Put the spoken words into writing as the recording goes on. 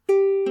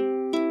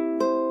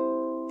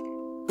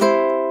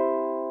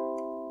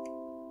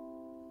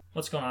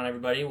What's going on,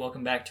 everybody?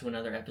 Welcome back to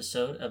another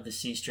episode of the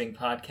C String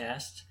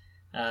Podcast.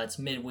 It's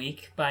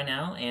midweek by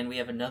now, and we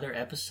have another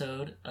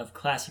episode of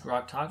Classic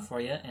Rock Talk for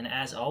you. And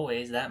as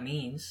always, that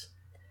means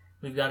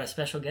we've got a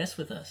special guest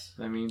with us.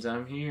 That means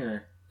I'm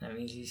here. That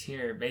means he's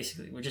here.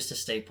 Basically, we're just a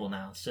staple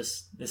now.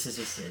 This is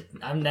just it.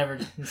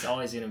 It's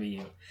always going to be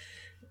you.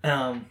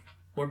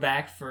 We're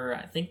back for,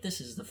 I think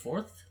this is the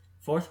fourth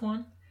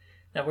one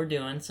that we're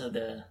doing. So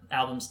the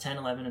albums 10,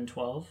 11, and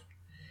 12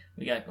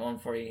 we got going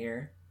for you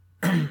here.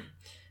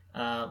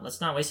 Let's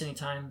not waste any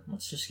time.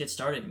 Let's just get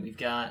started. We've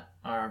got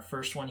our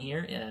first one here.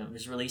 It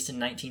was released in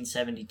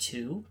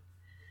 1972.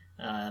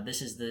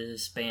 This is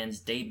this band's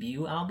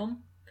debut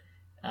album.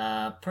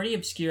 Pretty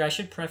obscure. I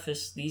should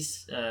preface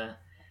these. At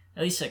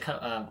least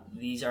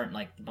these aren't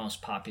like the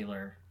most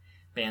popular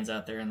bands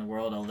out there in the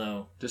world.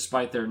 Although,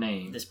 despite their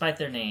name,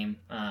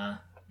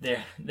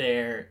 they're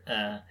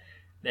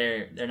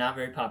not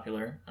very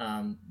popular.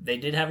 They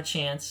did have a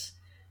chance,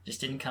 just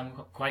didn't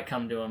quite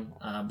come to them.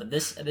 But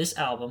this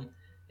album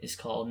is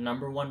called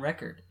Number One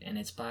Record, and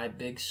it's by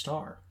Big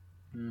Star.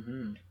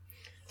 Mm-hmm.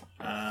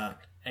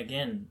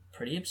 Again,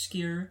 pretty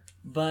obscure,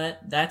 but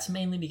that's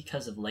mainly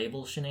because of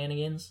label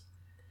shenanigans,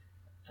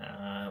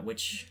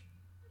 which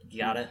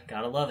you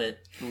gotta love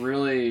it.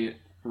 Really,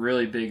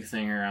 really big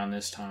thing around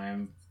this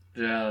time.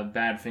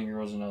 Badfinger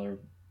was another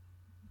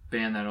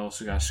band that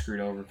also got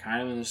screwed over,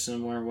 kind of in a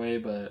similar way,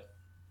 but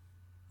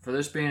for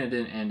this band, it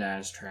didn't end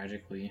as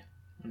tragically,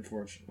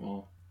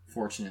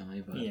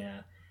 fortunately. But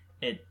yeah,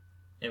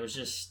 it was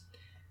just,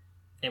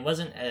 it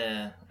wasn't.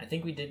 I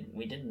think we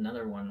did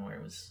another one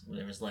where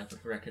there was like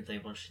record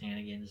label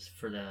shenanigans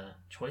for the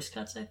Choice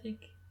Cuts. I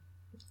think,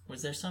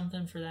 was there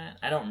something for that?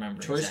 I don't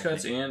remember. Choice exactly.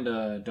 Cuts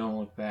and Don't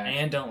Look Back.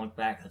 And Don't Look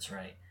Back. That's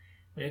right.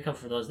 We did come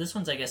for those. This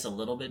one's, I guess, a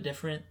little bit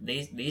different.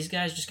 These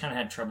guys just kind of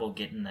had trouble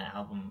getting the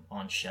album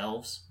on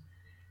shelves,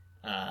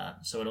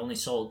 so it only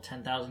sold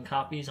 10,000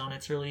 copies on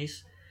its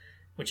release,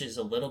 which is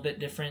a little bit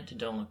different to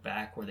Don't Look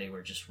Back, where they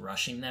were just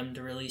rushing them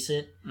to release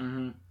it.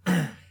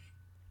 Mm-hmm.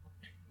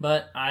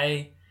 But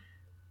I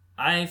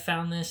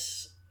found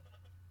this.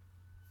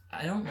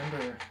 I don't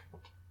remember.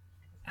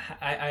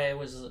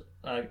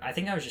 I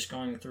think I was just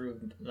going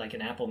through like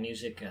an Apple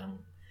Music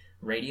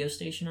radio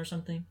station or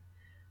something.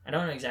 I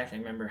don't exactly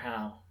remember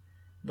how,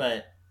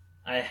 but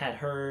I had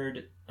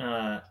heard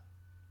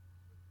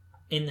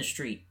In the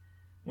Street,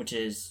 which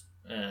is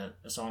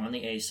a song on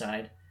the A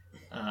side.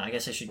 I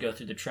guess I should go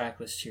through the track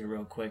list here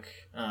real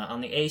quick.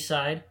 On the A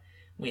side,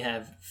 we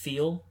have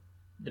Feel,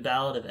 The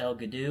Ballad of El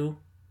Gadoo,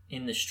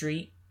 In the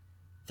Street,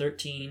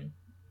 13,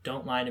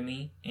 Don't Lie to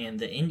Me, and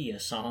the India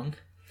song.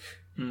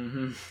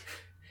 Mm-hmm.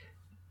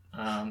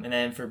 And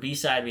then for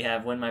B-side, we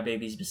have When My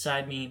Baby's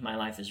Beside Me, My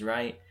Life Is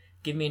Right,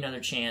 Give Me Another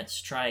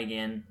Chance, Try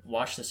Again,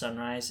 Watch the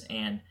Sunrise,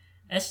 and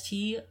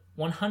ST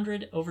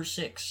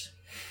 100/6.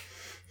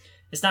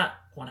 It's not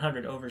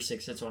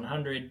 100/6, it's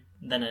 100,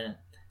 then a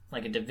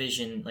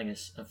division, like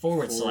a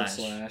forward slash,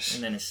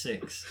 and then a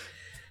 6.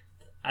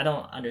 I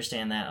don't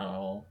understand that at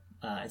all.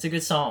 It's a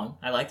good song.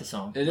 I like the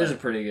song. It is a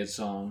pretty good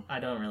song. I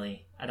don't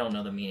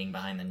know the meaning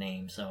behind the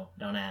name, so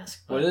don't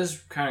ask. What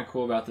is kind of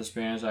cool about this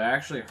band is I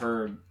actually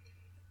heard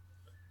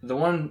the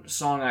one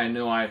song I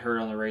know I'd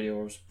heard on the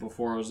radio was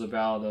The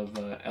Ballad of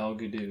El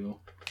Gadoo.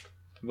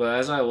 But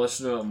as I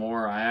listened to it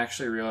more, I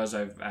actually realized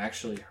I've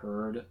actually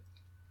heard,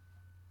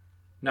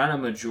 not a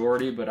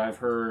majority, but I've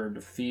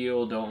heard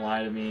Feel, Don't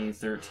Lie to Me,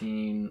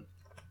 13,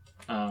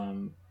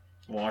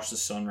 Watch the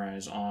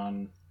Sunrise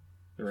on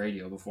the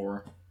radio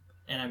before.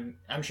 And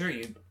I'm sure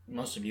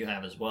most of you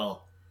have as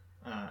well.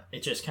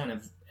 It just kind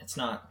of,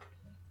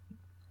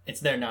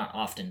 they're not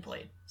often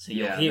played. So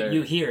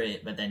you hear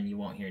it, but then you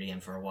won't hear it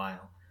again for a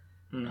while.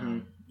 Mm-hmm.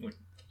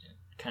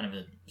 Kind of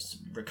a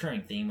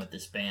recurring theme with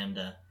this band.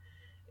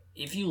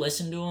 If you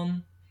listen to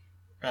them,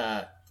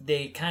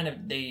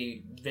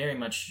 they very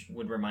much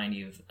would remind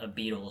you of a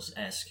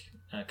Beatles-esque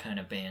kind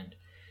of band.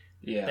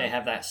 Yeah. They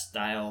have that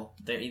style.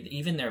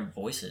 Even their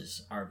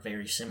voices are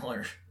very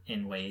similar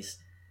in ways.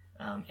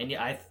 And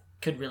I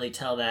could really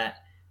tell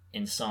that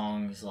in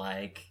songs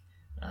like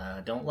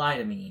Don't Lie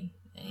to Me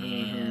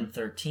and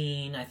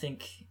 13, I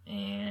think,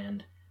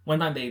 and When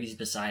My Baby's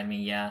Beside Me,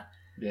 yeah,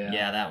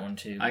 that one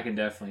too. I can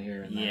definitely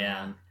hear it in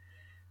that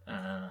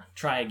one.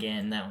 Try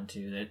Again, that one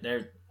too.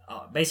 They're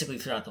basically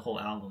throughout the whole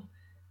album,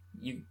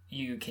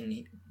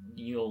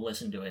 you'll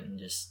listen to it and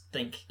just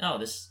think, oh,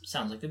 this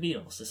sounds like the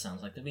Beatles. This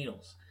sounds like the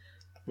Beatles.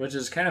 Which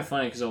is kind of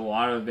funny because a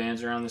lot of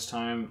bands around this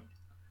time,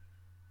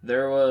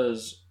 there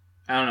was,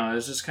 I don't know, it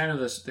was just kind of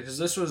this, because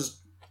this was,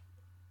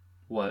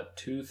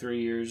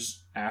 2-3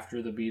 years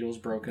after the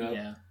Beatles broke up?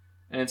 Yeah.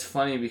 And it's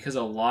funny because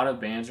a lot of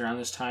bands around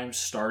this time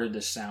started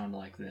to sound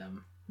like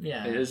them.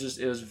 Yeah. It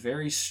was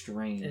very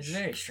strange. It's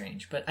very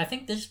strange, but I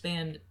think this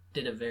band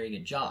did a very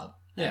good job,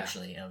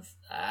 actually.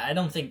 I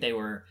don't think they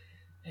were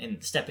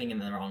stepping in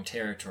the wrong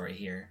territory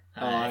here.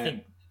 I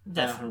think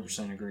definitely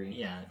 100% agree.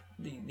 Yeah,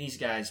 these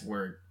guys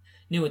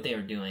knew what they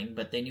were doing,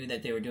 but they knew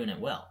that they were doing it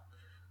well.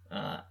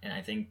 And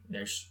I think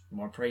there's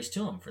more praise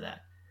to them for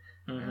that.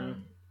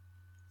 Mm-hmm.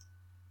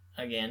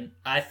 again,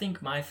 I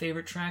think my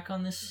favorite track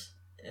on this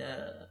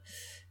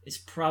is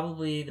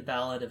probably the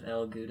Ballad of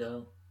El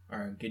Gudo,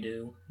 or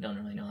Gudu. Don't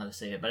really know how to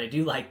say it, but I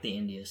do like the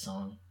India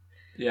song.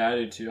 Yeah, I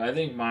do too. I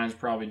think mine's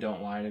probably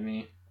Don't Lie to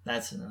Me.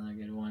 That's another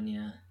good one,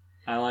 yeah.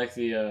 I like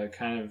the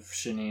kind of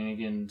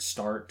shenanigan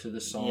start to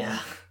the song. Yeah,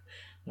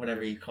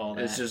 whatever you call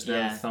that. It's just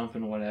them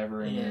thumping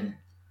whatever, and then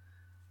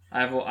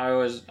I'm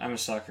a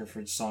sucker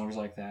for songs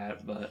like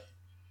that, but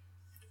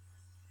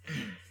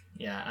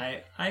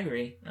yeah, I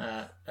agree.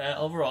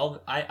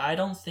 Overall, I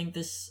don't think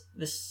this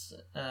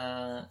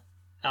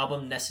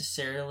album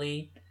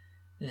necessarily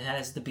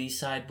has the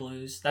B-side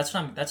blues.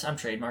 I'm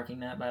trademarking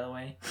that, by the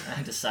way.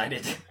 I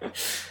decided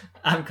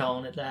I'm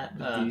calling it that.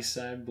 The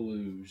B-side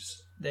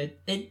blues.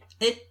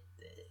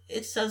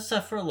 It does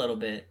suffer a little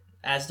bit,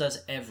 as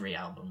does every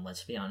album.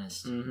 Let's be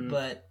honest,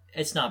 but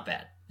it's not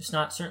bad. It's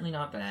certainly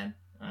not bad.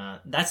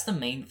 That's the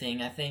main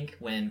thing, I think,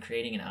 when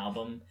creating an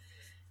album.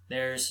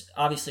 There's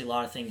obviously a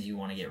lot of things you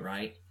want to get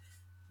right,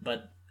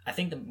 but I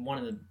think one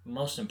of the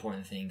most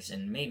important things,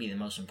 and maybe the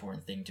most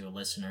important thing to a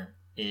listener,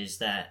 is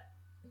that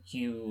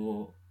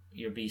your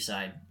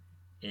B-side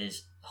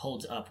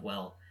holds up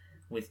well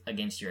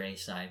against your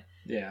A-side.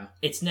 Yeah.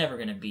 It's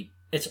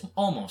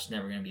almost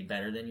never gonna be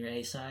better than your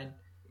A-side,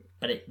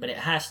 but it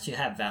has to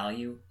have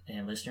value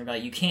and listener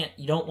value.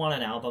 You don't want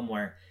an album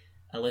where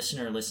a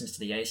listener listens to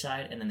the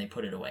A-side and then they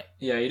put it away.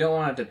 Yeah, you don't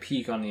want it to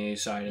peak on the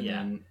A-side and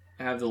then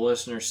have the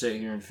listener sit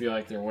here and feel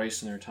like they're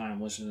wasting their time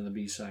listening to the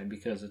B-side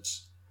because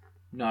it's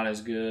not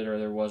as good or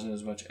there wasn't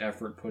as much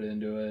effort put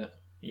into it.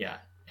 Yeah,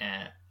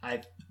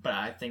 but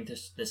I think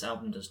this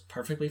album does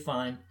perfectly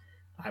fine.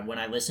 When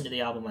I listen to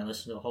the album, I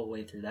listen to the whole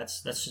way through.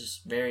 That's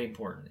just very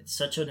important. It's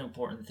such an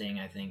important thing,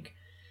 I think.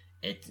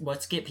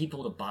 Let's get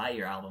people to buy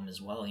your album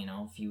as well. You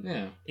know,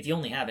 if you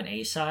only have an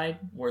A-side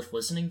worth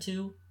listening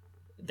to,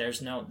 they're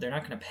not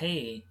going to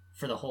pay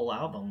for the whole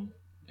album.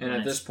 And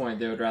at this point,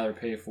 they would rather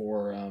pay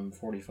for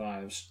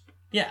 45s.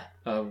 Yeah.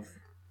 Of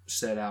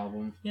said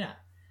album. Yeah.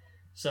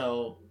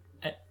 So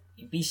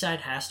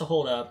B-side has to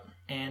hold up,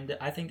 and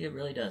I think it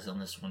really does on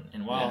this one.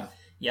 And while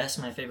yes,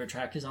 my favorite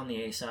track is on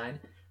the A-side,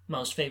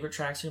 most favorite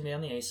tracks are going to be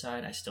on the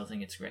A-side. I still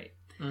think it's great.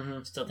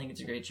 Still think it's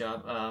a great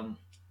job.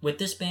 With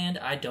this band,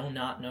 I did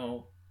not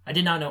know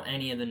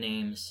any of the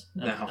names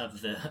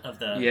of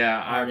the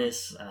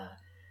artists.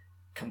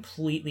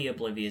 Completely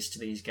oblivious to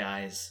these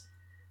guys.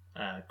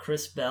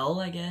 Chris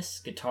Bell, I guess,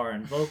 guitar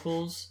and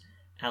vocals.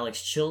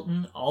 Alex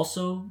Chilton,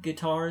 also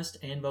guitarist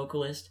and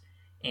vocalist.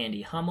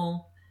 Andy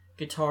Hummel,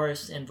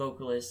 guitarist and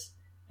vocalist.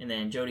 And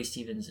then Jody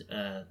Stevens,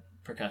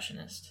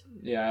 percussionist.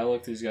 Yeah, I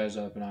looked these guys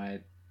up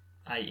and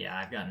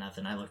I've got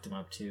nothing. I looked them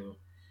up too.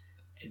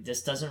 It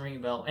just doesn't ring a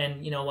bell.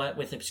 And you know what?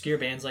 With obscure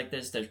bands like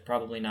this, there's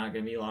probably not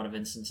going to be a lot of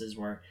instances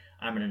where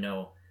I'm going to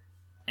know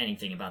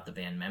anything about the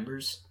band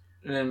members.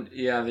 And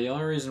the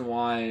only reason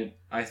why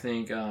I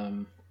think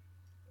the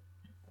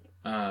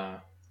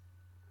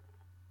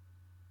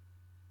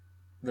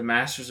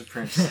Masters of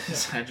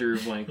Apprentices, I drew a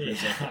blank for a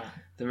second.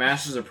 The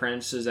Masters of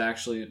Apprentices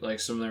actually, like,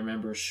 some of their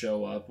members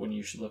show up when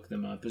you should look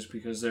them up, is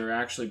because they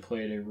actually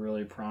played a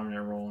really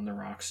prominent role in the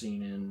rock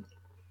scene in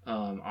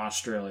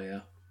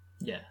Australia.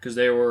 Yeah. Because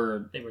they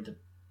were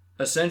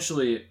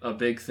essentially a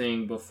big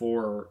thing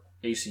before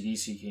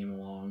AC/DC came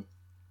along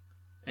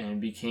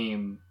and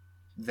became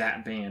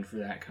that band for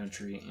that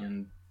country.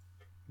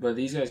 But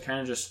these guys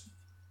kind of just,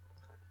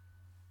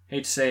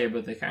 hate to say it,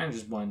 but they kind of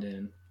just blend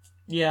in.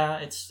 Yeah,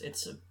 it's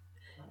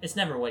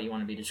never what you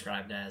want to be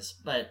described as,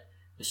 but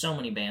there's so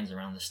many bands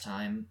around this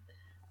time.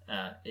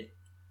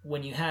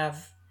 When you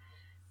have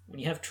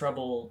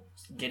trouble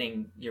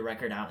getting your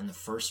record out in the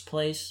first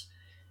place,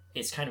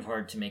 it's kind of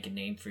hard to make a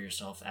name for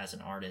yourself as an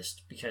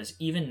artist, because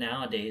even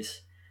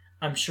nowadays,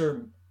 I'm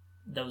sure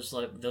those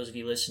of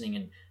you listening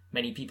and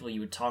many people you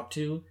would talk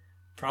to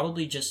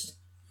probably just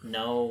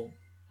know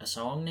a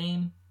song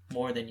name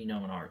more than you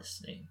know an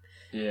artist's name.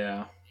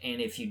 Yeah.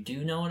 And if you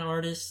do know an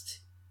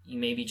artist, you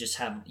maybe just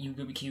have you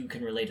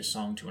can relate a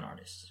song to an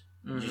artist.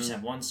 You just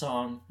have one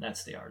song,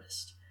 that's the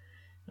artist.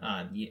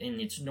 And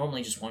it's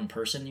normally just one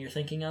person you're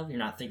thinking of. You're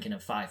not thinking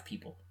of 5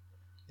 people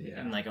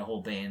in like a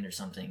whole band or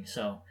something.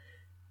 So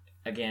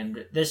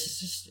again,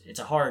 this is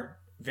it's a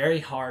very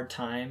hard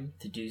time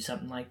to do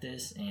something like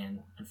this,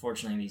 and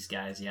unfortunately these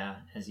guys,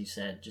 as you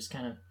said, just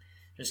kind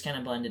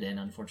of blended in,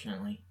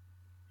 unfortunately.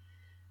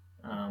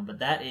 But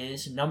that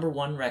is number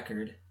 1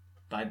 record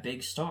by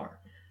Big Star.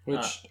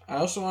 Which I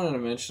also wanted to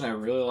mention, I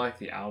really like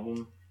the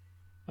album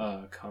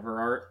cover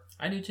art.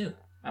 I do too.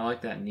 I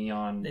like that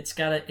neon. It's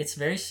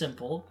very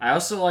simple. I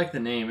also like the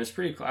name. It's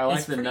pretty. I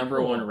like the number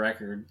cool. 1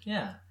 record.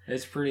 Yeah.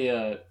 It's pretty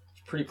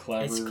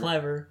clever. It's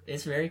clever.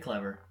 It's very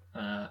clever.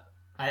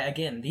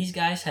 These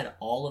guys had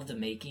all of the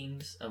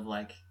makings of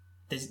like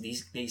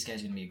these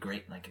guys are gonna be a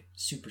great like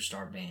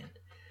superstar band.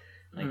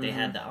 Like they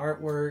had the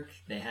artwork.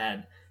 They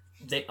had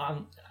they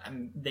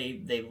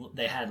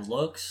had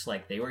looks,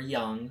 like they were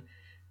young.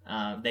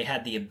 They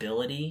had the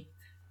ability,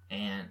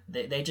 and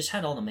they just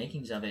had all the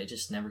makings of it. It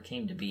just never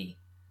came to be.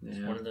 It was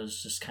one of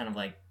those just kind of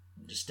like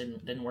just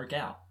didn't work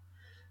out.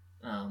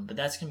 But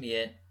that's gonna be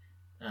it.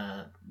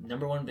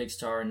 Number One Big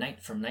Star from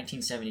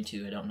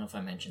 1972. I don't know if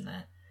I mentioned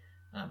that,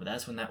 but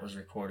that's when that was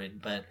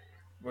recorded. But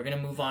we're gonna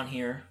move on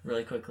here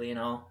really quickly, and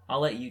I'll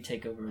let you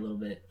take over a little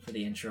bit for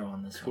the intro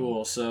on this one.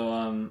 Cool.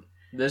 So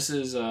this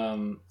is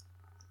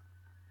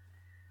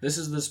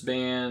this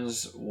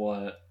band's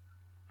what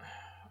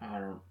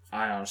I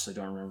honestly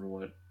don't remember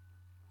what.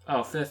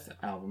 Oh, fifth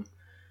album.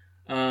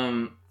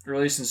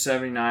 Released in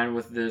 '79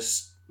 with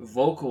this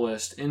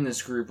vocalist in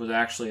this group was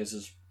actually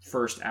his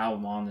first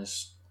album on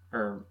this,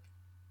 or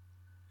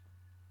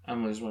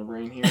I'm losing my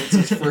brain here. It's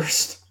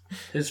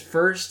his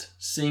first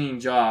singing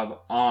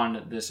job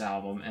on this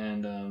album,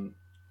 and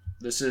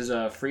this is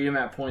Freedom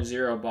at Point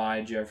Zero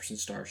by Jefferson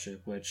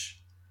Starship, which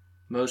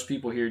most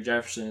people hear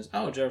Jefferson as,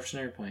 oh, Jefferson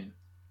Airplane.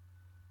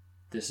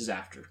 This is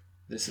after.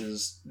 This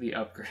is the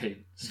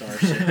upgrade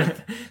Starship.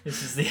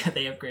 This is they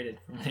upgraded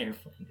from an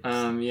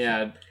airplane.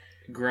 Yeah,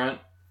 Grunt.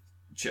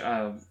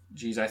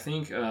 Geez, I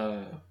think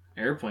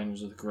Airplane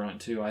was with Grunt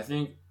too. I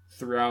think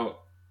throughout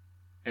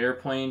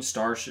Airplane,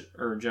 Starship,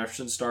 or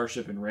Jefferson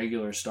Starship, and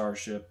regular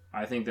Starship,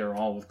 I think they're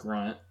all with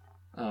Grunt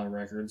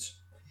Records.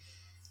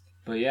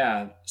 But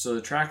yeah, so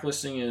the track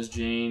listing is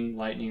Jane,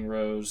 Lightning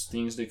Rose,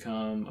 Things to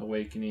Come,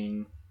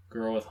 Awakening,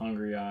 Girl with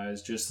Hungry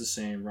Eyes, Just the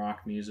Same,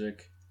 Rock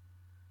Music,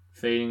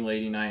 Fading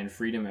Lady Night, and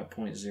Freedom at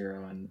Point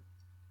Zero. And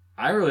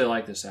I really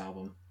like this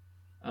album.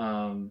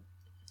 I'm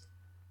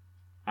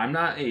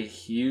not a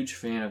huge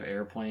fan of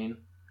Airplane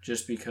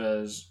just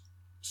because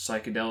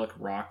psychedelic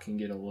rock can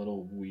get a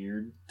little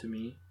weird to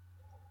me.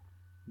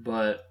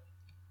 But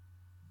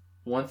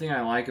one thing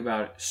I like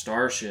about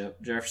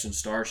Jefferson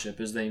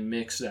Starship, is they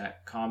mix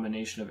that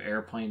combination of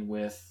Airplane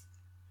with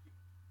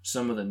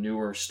some of the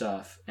newer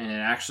stuff, and it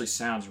actually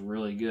sounds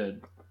really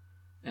good.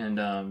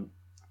 And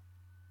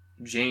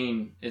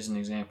Jane is an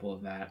example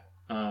of that.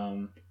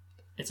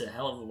 It's a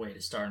hell of a way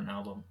to start an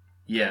album.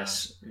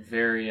 Yes,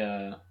 very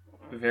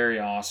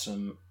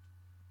awesome.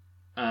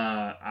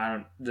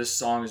 This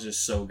song is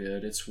just so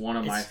good. It's one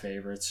of my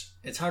favorites.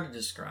 It's hard to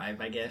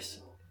describe, I guess.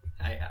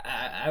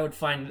 I would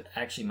find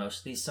actually most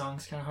of these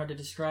songs kind of hard to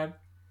describe.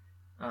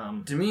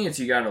 To me, it's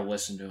you got to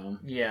listen to them.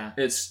 Yeah.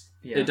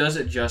 It does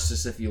it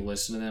justice if you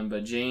listen to them.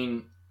 But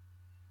Jane's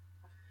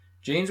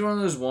one of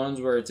those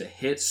ones where it's a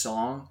hit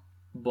song,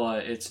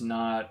 but it's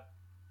not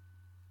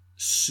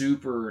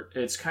super.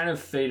 It's kind of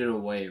faded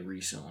away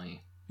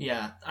recently.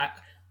 Yeah,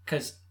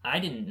 because I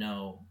didn't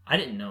know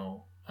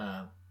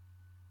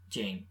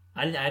Jane.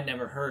 I'd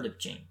never heard of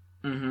Jane.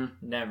 Mm-hmm.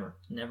 Never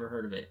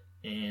heard of it.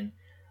 And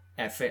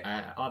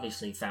I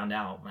obviously found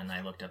out when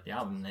I looked up the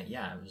album that,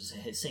 yeah, it was a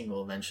hit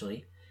single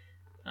eventually.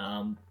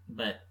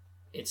 But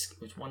it's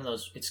one of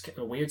those, it's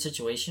a weird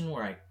situation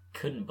where I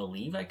couldn't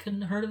believe I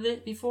couldn't have heard of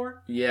it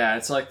before. Yeah,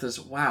 it's like this,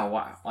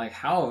 wow, like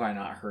how have I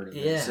not heard of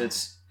this?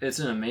 Yeah. It's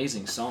an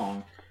amazing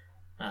song.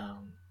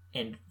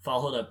 And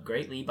followed up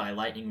greatly by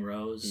Lightning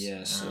Rose.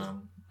 Yes.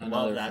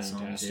 Love that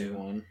song too.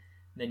 One.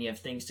 Then you have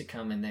Things to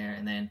Come in there,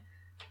 and then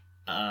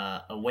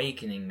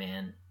Awakening,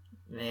 man,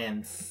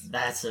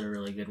 that's a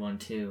really good one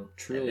too.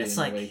 Truly it's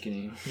an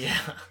awakening. Yeah,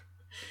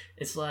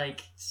 it's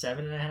like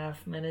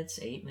 7.5 minutes,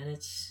 8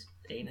 minutes,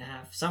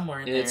 8.5,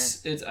 somewhere in there.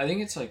 I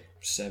think it's like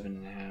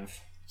 7.5,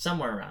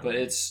 somewhere around. But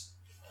there. it's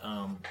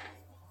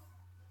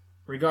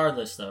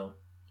regardless though,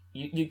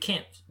 you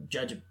can't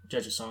judge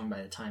a song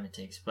by the time it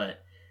takes,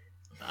 but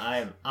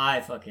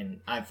I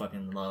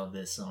fucking love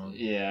this song.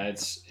 Yeah,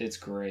 it's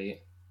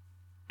great.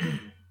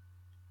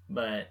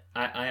 But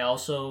I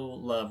also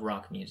love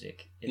rock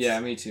music. Yeah,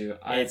 me too.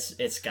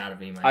 It's gotta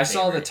be my I favorite.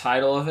 saw the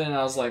title of it and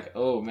I was like,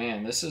 oh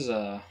man, this is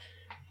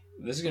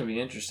gonna be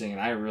interesting,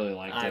 and I really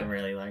liked it. I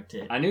really liked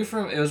it. I knew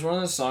it was one of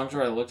those songs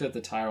where I looked at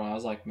the title and I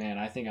was like, man,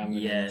 I think I'm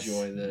gonna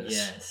enjoy this.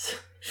 Yes.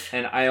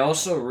 And I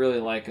also really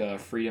like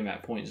Freedom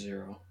at Point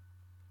Zero.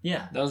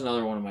 Yeah. That was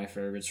another one of my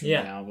favorites from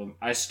the album.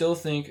 I still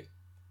think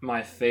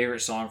my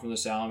favorite song from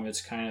this album,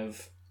 it's kind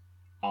of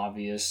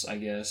obvious, I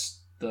guess.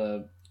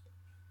 The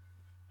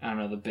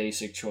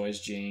basic choice,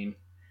 Jane.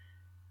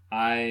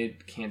 I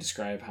can't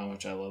describe how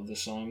much I love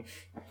this song.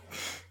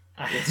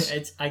 This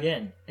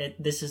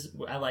is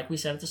like we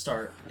said at the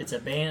start. It's a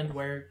band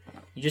where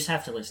you just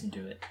have to listen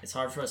to it. It's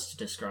hard for us to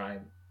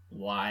describe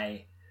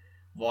why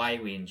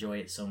we enjoy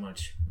it so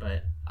much.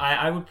 But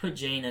I would put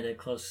Jane at a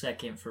close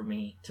second for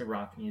me to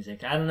rock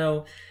music. I don't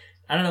know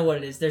what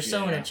it is. They're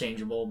so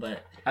interchangeable,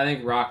 but I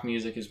think rock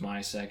music is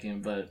my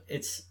second. But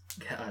it's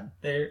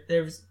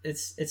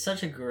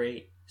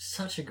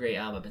such a great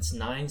album. It's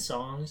 9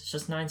 songs. It's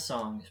just 9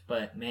 songs,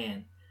 but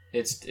man,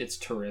 it's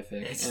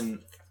terrific. It's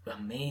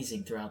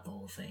amazing throughout the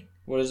whole thing.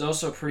 What is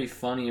also pretty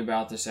funny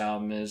about this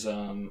album is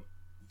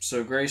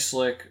so Grace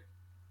Slick,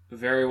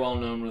 very well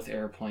known with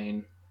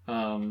Airplane,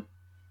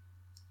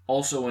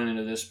 also went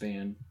into this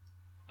band.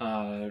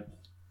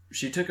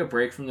 She took a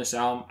break from this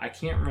album. I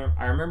can't remember.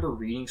 I remember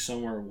reading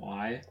somewhere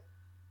why.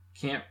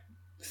 Can't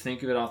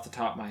think of it off the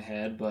top of my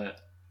head, but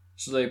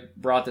so they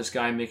brought this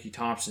guy Mickey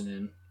Thompson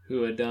in,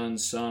 who had done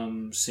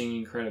some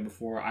singing credit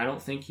before. I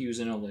don't think he was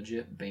in a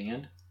legit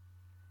band.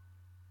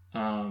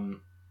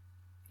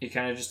 He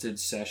kind of just did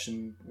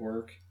session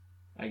work.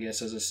 I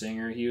guess, as a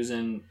singer. He was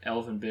in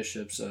Elvin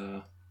Bishop's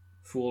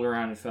Fooled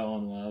Around and Fell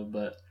in Love,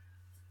 but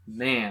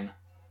man,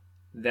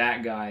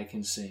 that guy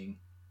can sing.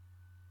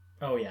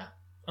 Oh, yeah.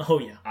 Oh,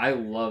 yeah. I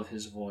love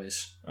his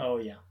voice. Oh,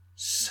 yeah.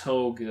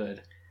 So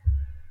good.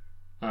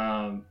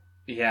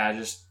 Yeah,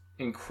 just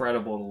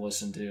incredible to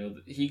listen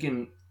to. He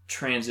can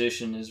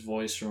transition his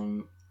voice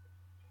from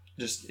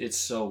just, it's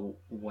so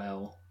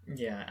well.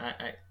 Yeah,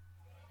 I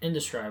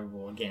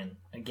indescribable again,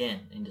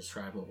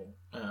 indescribable.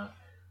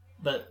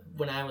 But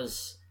when I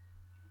was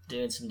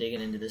doing some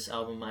digging into this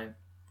album, I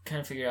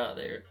kind of figured out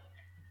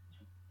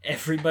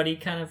everybody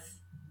kind of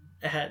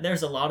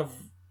there's a lot of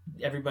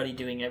everybody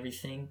doing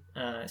everything,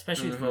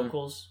 especially with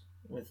vocals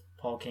with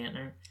Paul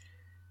Kantner,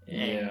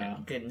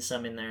 and getting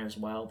some in there as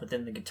well. But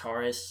then the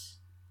guitarists,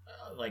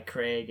 like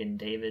Craig and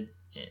David,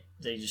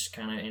 they just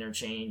kind of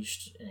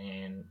interchanged,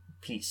 and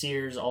Pete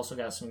Sears also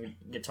got some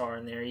guitar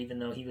in there, even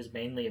though he was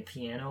mainly a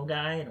piano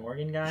guy, an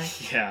organ guy.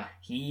 Yeah.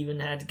 He even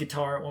had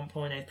guitar at one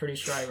point. I'm pretty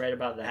sure I read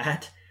about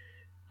that.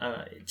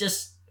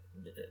 Just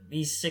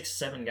these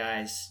 6-7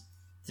 guys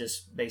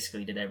just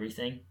basically did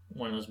everything.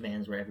 One of those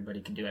bands where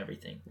everybody could do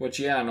everything. Which,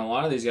 yeah, and a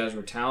lot of these guys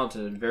were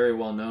talented and very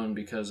well known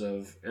because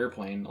of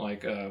Airplane.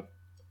 Like,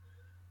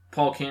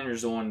 Paul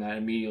Kantner's the one that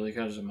immediately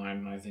comes to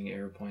mind when I think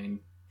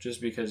Airplane,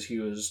 just because he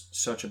was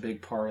such a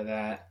big part of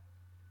that.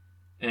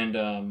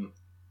 And,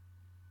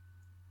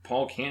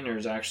 Paul Kantner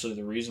is actually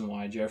the reason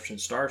why Jefferson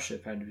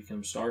Starship had to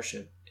become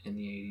Starship in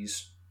the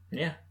 80s.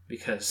 Yeah.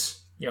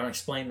 Because... You want to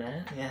explain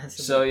that? Yeah.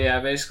 So, yeah,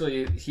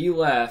 basically, he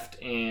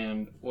left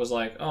and was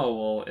like,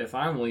 oh, well, if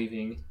I'm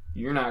leaving,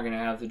 you're not going to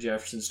have the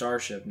Jefferson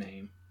Starship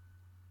name.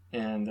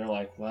 And they're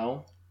like,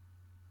 well,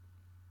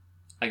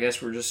 I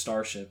guess we're just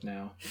Starship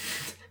now.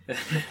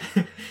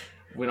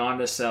 Went on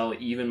to sell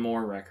even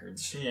more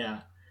records.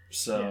 Yeah.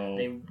 So...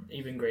 Yeah,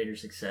 even greater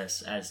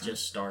success as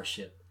just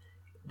Starship.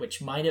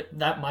 Which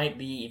that might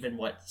be even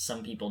what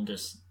some people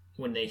just,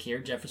 when they hear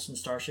Jefferson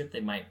Starship, they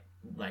might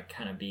like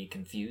kind of be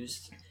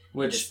confused.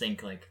 Which just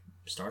think like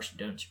Starship,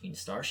 don't you mean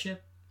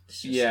Starship?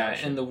 Yeah,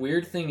 Starship. And the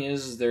weird thing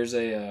is there's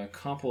a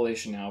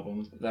compilation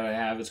album that I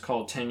have. It's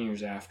called 10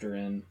 Years After,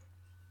 and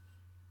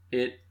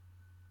it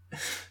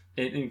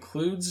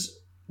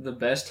includes the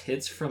best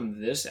hits from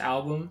this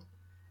album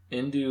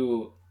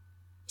into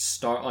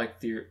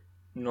the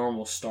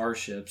normal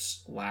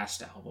Starship's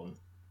last album.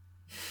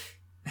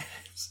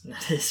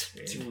 That is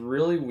weird. It's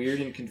really weird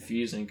and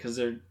confusing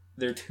because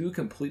they're two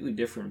completely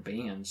different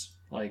bands.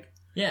 Like,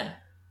 yeah,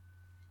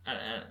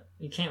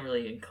 you can't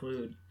really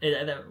include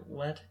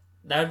what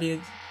that would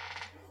be.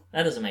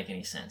 That doesn't make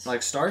any sense.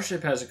 Like,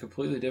 Starship has a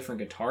completely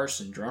different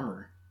guitarist and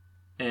drummer,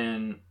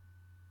 and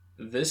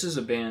this is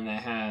a band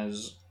that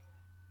has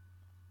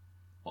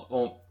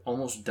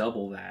almost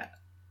double that.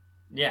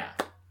 Yeah,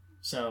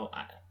 so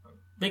a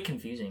bit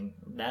confusing.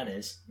 That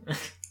is.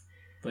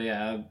 But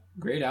yeah,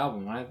 great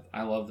album.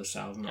 I love this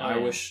album. Oh, I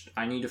wish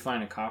I need to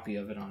find a copy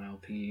of it on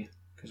LP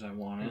because I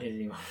want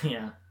it.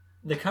 Yeah,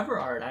 the cover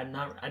art. I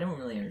don't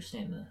really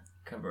understand the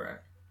cover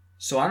art.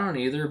 So I don't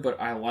either, but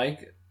I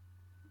like.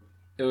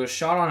 It was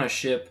shot on a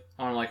ship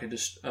on like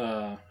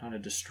not a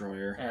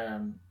destroyer.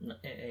 An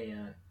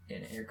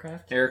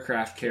aircraft.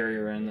 Aircraft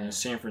carrier in the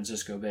San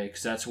Francisco Bay,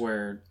 because that's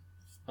where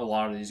a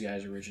lot of these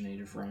guys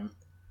originated from.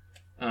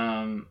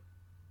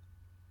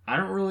 I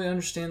don't really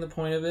understand the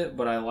point of it,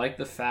 but I like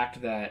the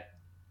fact that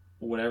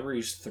whatever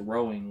he's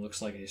throwing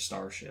looks like a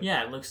starship.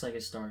 Yeah, it looks like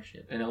a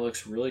starship. And it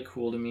looks really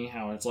cool to me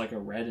how it's like a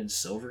red and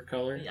silver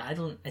color. Yeah, it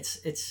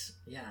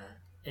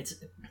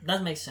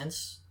doesn't make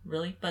sense,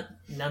 really, but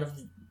not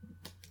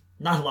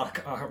a lot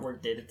of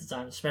artwork did at the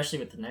time, especially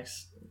with the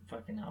next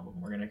fucking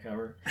album we're going to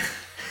cover.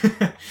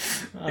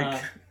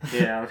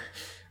 Yeah.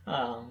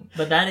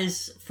 But that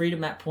is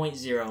Freedom at Point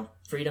Zero.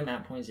 Freedom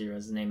at Point Zero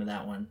is the name of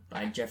that one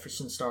by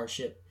Jefferson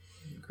Starship.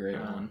 Great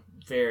one.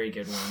 Very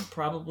good one.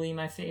 Probably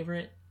my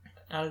favorite.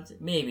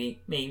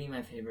 Maybe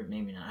my favorite,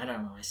 maybe not. I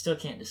don't know. I still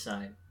can't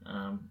decide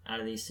out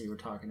of these two we're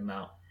talking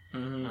about.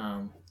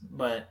 Mm-hmm.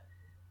 But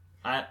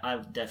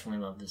I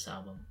definitely love this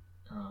album.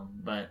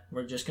 But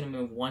we're just going to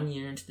move 1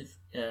 year into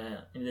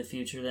the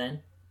future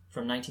then,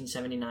 from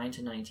 1979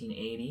 to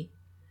 1980.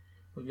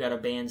 We've got a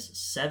band's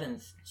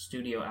 7th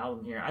studio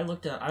album here. I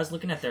was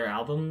looking at their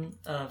album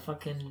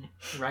fucking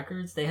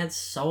records. They had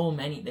so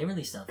many. They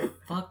released a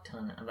fuck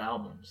ton of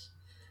albums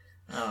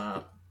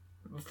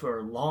for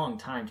a long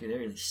time too. They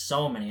released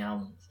so many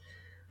albums.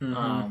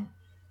 Mm-hmm.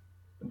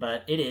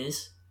 But it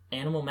is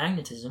Animal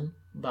Magnetism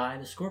by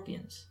the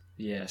Scorpions.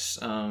 Yes.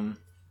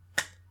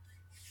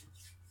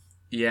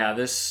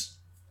 Yeah.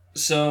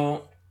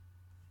 So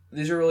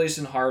these are released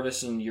in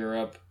Harvest in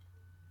Europe.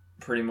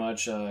 Pretty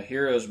much,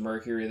 Heroes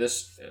Mercury.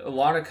 A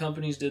lot of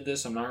companies did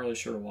this. I'm not really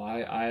sure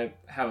why. I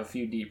have a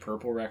few Deep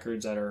Purple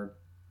records that are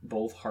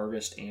both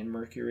Harvest and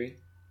Mercury.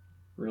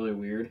 Really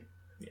weird.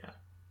 Yeah.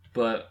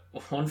 But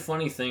one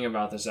funny thing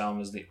about this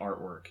album is the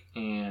artwork.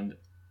 And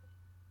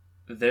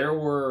there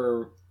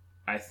were,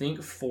 I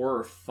think, 4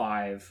 or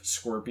 5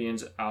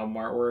 Scorpions album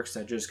artworks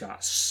that just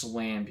got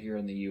slammed here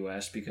in the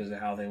U.S. because of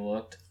how they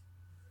looked.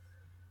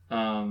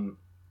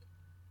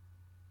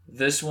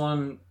 This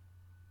one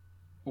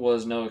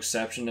was no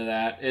exception to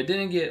that. It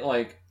didn't get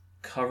like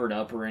covered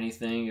up or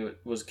anything. It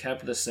was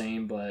kept the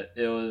same, but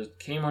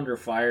came under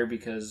fire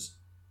because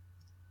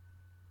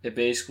it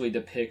basically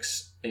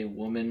depicts a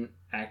woman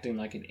acting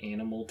like an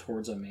animal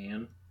towards a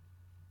man,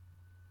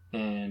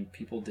 and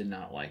people did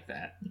not like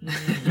that.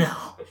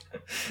 No.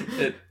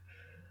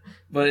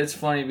 But it's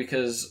funny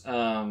because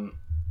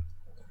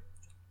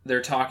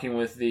they're talking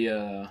with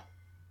the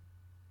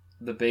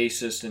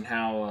bassist and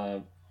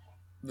how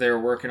they're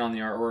working on the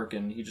artwork,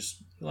 and he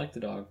liked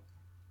the dog.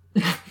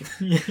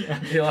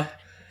 Yeah.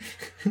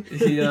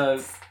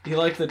 He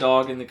liked the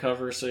dog in the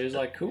cover, so he was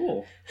like,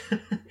 cool,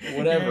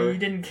 whatever. Yeah, he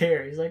didn't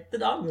care. He's like, the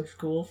dog looks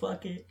cool,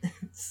 fuck it.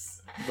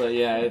 But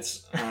yeah,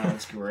 it's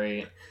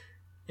great.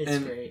 It's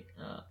great.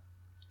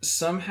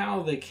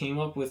 Somehow they came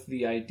up with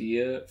the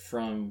idea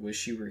from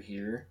Wish You Were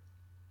Here.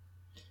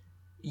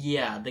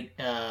 Yeah, the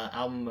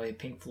album by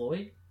Pink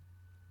Floyd.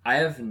 I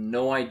have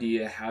no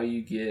idea how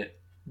you get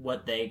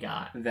what they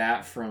got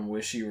that from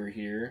Wish You Were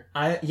Here.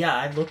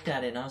 I looked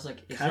at it and I was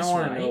like, kind of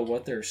want to know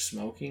what they're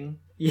smoking.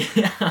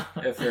 Yeah,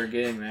 if they're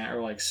getting that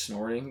or like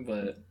snorting,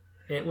 but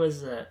it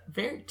was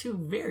two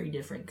very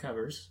different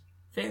covers.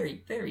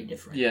 Very, very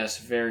different. Yes,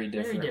 very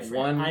different. Very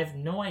different. I have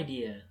no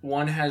idea.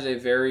 One has a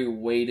very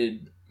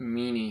weighted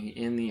meaning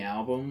in the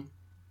album.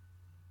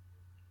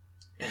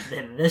 And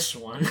then this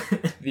one.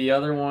 The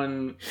other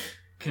one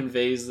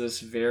conveys this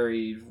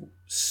very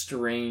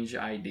strange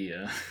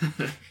idea.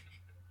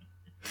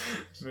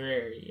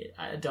 Very.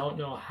 I don't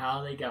know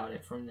how they got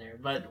it from there,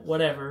 but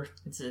whatever.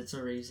 It's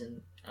a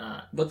reason.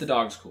 But the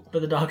dog's cool.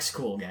 But the dog's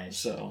cool, guys.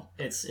 So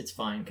it's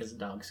fine because the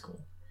dog's cool.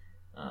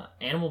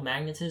 Animal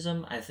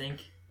magnetism, I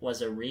think,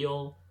 was a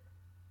real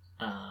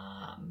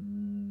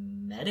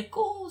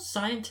medical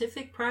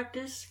scientific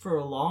practice for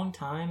a long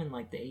time in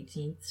like the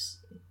 18th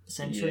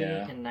century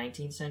and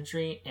 19th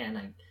century,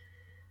 and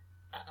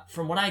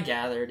from what I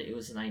gathered, it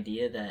was an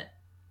idea that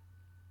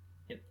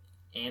if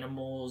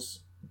animals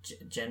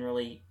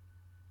generally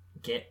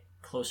get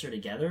closer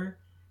together,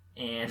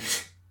 and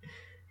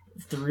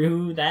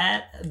through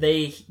that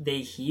they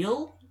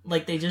heal,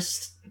 like they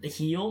just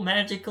heal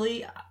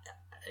magically. I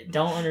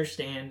don't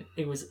understand.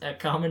 It was a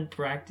common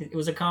practice. It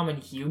was a common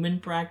human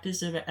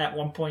practice at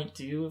one point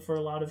too for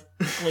a lot of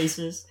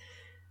places.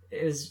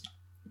 It was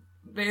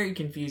very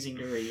confusing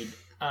to read.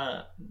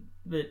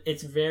 But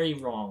it's very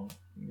wrong.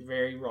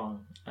 Very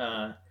wrong.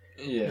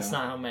 It's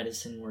not how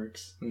medicine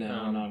works.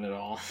 No, not at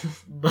all.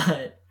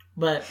 but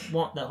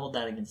won't that hold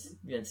that against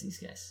these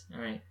guys?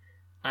 All right.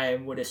 I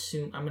would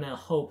assume. I'm gonna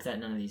hope that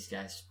none of these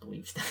guys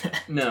believe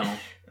that. No.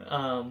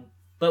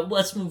 But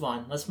let's move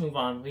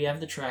on. We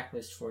have the track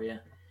list for you.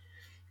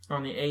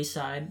 On the A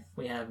side,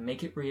 we have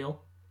Make It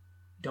Real,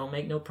 Don't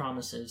Make No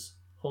Promises,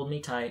 Hold Me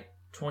Tight,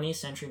 20th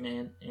Century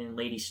Man, and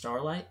Lady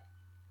Starlight.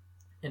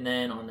 And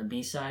then on the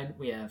B side,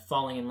 we have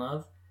Falling in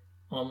Love,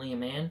 Only a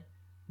Man,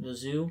 The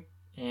Zoo,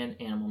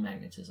 and Animal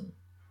Magnetism.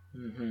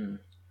 Mm-hmm.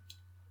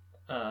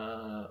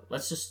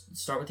 Let's just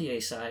start with the A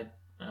side.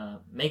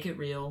 Make It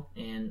Real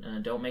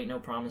and Don't Make No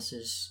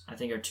Promises, I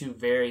think, are two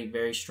very,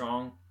 very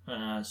strong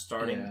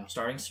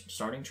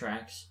starting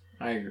tracks.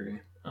 I agree.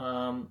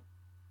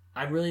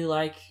 I really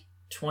like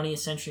 20th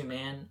Century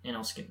Man, and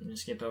I'm gonna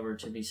skip over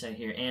To Be Set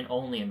Here, and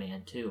Only a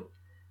Man too.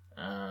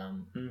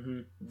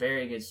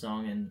 Very good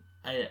song, and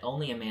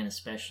Only a Man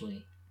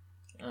especially.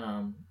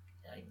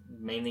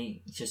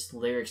 Mainly just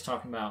lyrics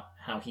talking about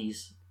how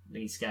these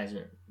guys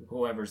are,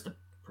 whoever's the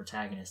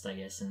protagonist, I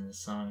guess, in this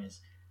song is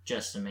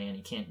just a man.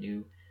 He can't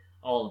do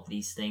all of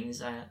these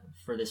things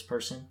for this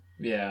person.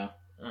 Yeah.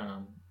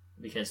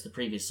 Because the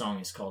previous song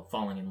is called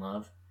Falling in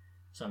Love.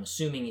 So I'm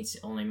assuming he's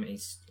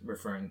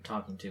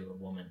talking to a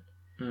woman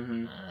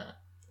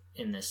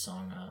in this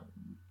song.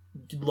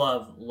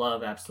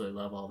 Absolutely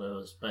love all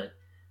those. But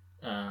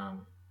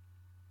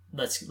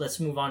let's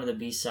move on to the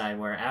B side,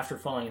 where after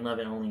Falling in Love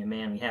and Only a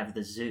Man, we have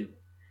The Zoo.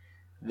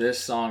 This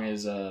song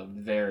is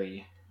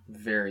very,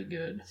 very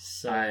good.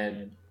 So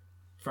good.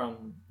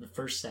 From the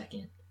first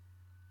second.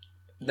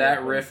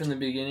 That riff in the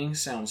beginning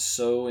sounds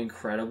so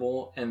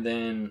incredible, and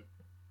then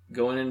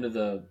going into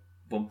the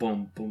boom,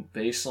 boom, boom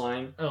bass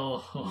line.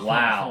 Oh,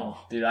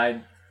 wow,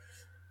 dude!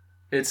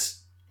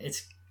 It's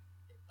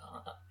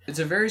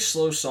a very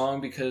slow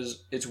song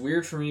because it's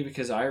weird for me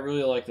because I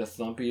really like the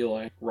thumpy,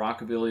 like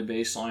rockabilly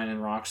bass line in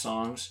rock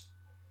songs,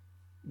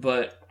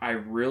 but I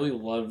really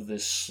love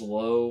this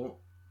slow,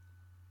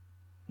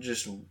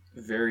 just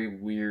very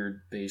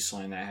weird bass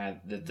line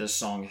that this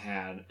song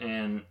had,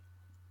 and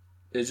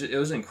it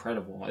was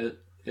incredible.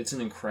 It's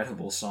an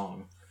incredible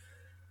song.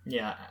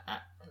 Yeah.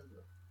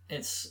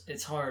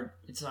 It's hard.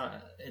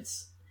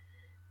 It's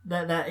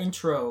that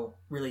intro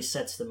really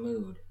sets the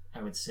mood,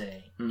 I would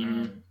say,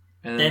 and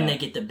then they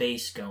get the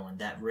bass going.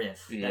 That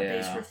riff, that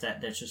bass riff,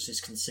 that's just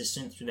is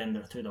consistent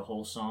through the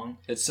whole song.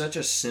 It's such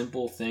a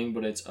simple thing,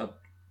 but it's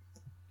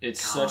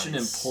such an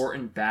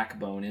important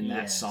backbone in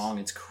that song.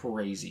 It's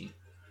crazy.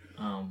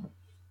 And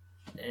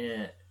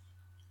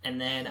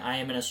then I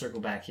am gonna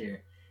circle back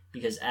here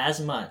because as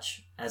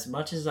much as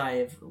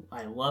I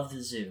love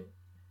The Zoo.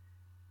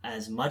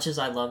 as much as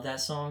I love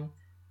that song,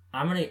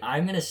 I'm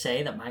gonna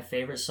say that my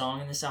favorite song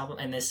in this album,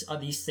 and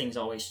these things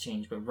always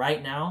change, but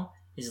right now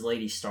is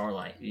Lady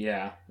Starlight.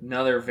 Yeah,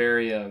 another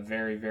very,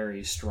 very,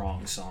 very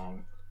strong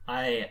song.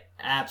 I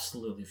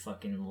absolutely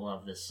fucking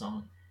love this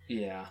song.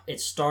 Yeah. It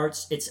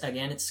starts. It's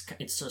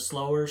a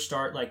slower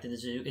start, like the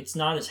Zoo. It's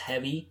not as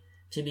heavy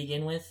to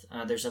begin with.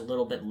 There's a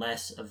little bit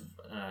less of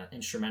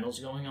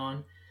instrumentals going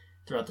on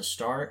throughout the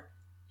start.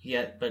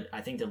 But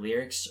I think the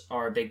lyrics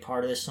are a big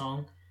part of this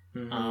song.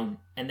 Mm-hmm.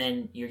 And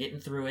then you're getting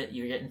through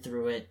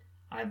it.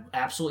 I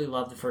absolutely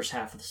love the first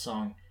half of the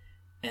song,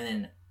 and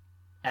then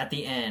at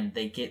the end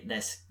they get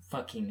this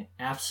fucking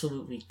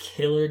absolutely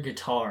killer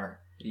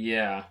guitar.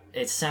 Yeah.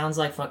 It sounds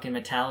like fucking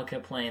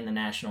Metallica playing the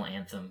national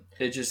anthem.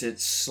 It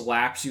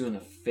slaps you in the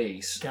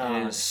face. God.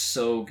 And it is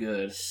so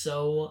good.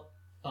 So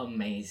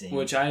amazing.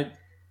 Which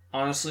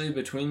honestly,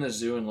 between the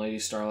Zoo and Lady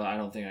Starlight, I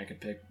don't think I could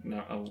pick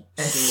a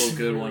single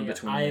good one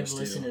between I those two.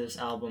 have listened to this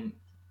album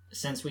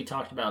since we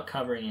talked about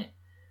covering it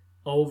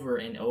over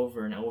and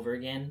over and over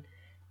again,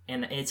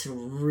 and it's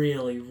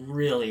really,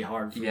 really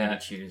hard for me to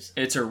choose.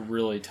 It's a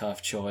really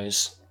tough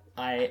choice.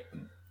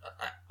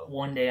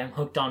 One day I'm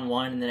hooked on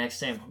one, and the next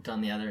day I'm hooked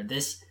on the other.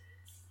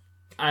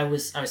 I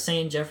was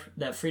saying, Jeff,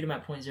 that Freedom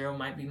at Point Zero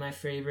might be my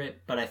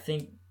favorite, but I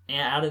think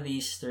out of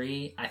these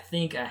three, I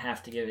think I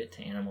have to give it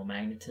to Animal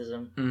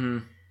Magnetism. Mm-hmm.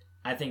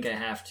 I think I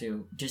have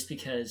to, just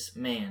because,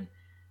 man,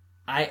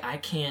 I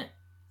can't.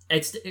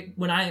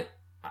 When I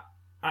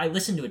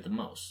listen to it the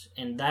most,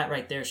 and that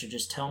right there should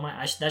just tell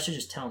that should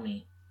just tell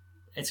me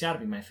it's got to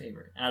be my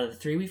favorite. Out of the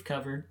three we've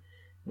covered,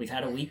 we've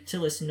had a week to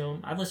listen to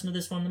them. I've listened to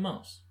this one the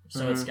most,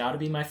 so it's got to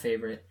be my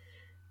favorite.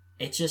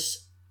 It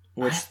just,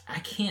 I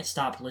can't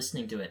stop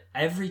listening to it.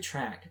 Every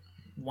track,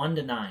 1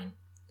 to 9,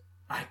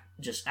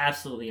 just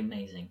absolutely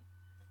amazing,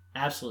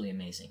 absolutely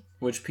amazing.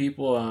 Which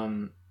people,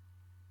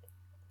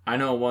 I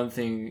know one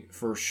thing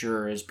for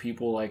sure is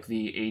people like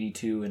the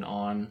 82 and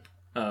on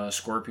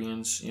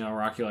Scorpions,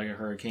 Rock You Like a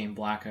Hurricane,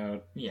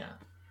 Blackout. Yeah.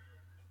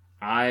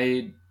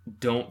 I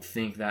don't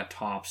think that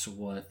tops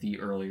what the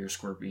earlier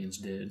Scorpions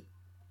did.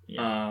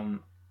 Yeah.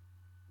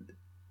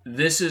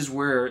 This is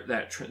where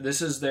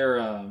this is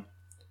their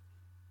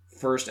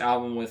first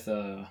album with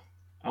I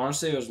want to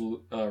say it was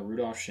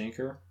Rudolph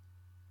Schenker.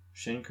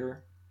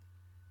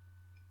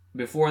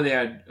 Before they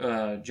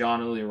had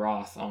John Lee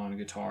Roth on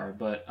guitar,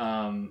 but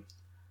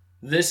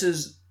this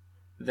is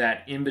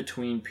that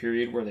in-between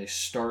period where they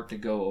start to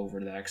go over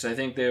to that, because I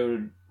think they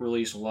would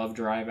release Love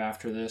Drive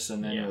after this,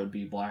 and then it would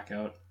be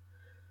Blackout.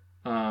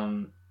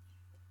 But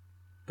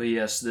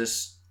yes,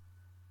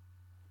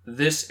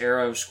 this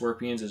era of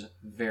Scorpions is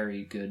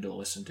very good to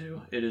listen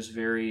to. It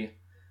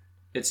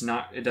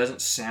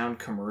doesn't sound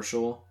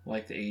commercial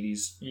like the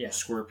 80s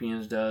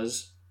Scorpions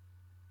does,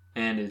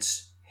 and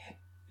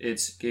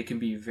it can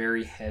be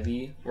very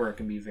heavy or it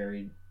can be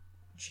very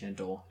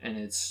gentle, and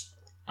it's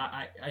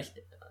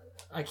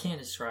I can't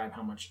describe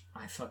how much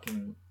I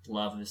fucking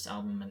love this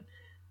album, and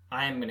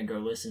I am gonna go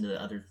listen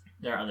to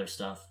their other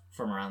stuff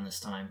from around this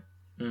time,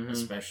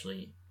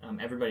 especially.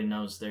 Everybody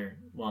knows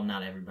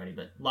not everybody,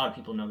 but a lot of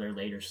people know their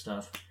later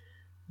stuff.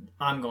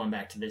 I'm going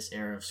back to this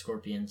era of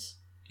Scorpions.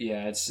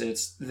 Yeah,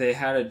 they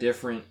had a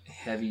different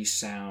heavy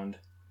sound,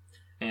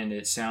 and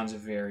it sounds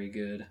very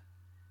good.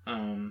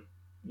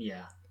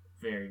 Yeah,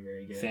 very,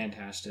 very good.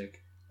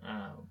 Fantastic.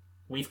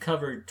 We've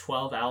covered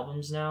 12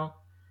 albums now.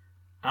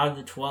 Out of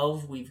the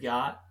 12 we've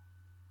got,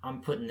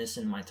 I'm putting this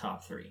in my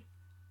top 3.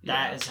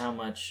 That is how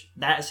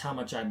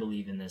much I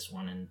believe in this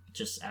one, and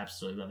just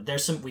absolutely love it.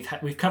 There's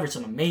we've covered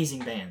some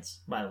amazing bands,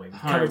 by the way.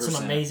 We've covered 100%.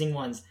 Some amazing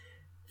ones.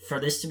 For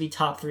this to be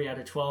top 3 out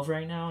of 12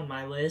 right now on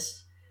my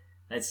list,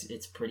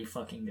 it's pretty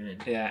fucking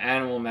good. Yeah,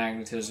 Animal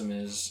Magnetism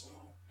is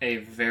a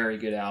very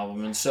good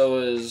album, and so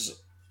is,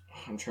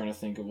 I'm trying to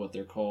think of what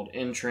they're called,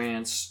 In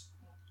Trance.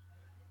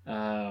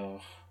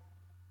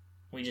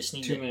 We just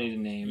need too many to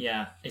name.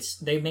 Yeah,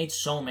 they made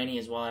so many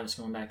as well. I was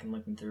going back and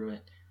looking through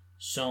it.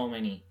 So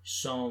many.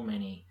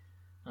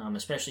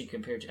 Especially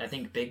compared to, I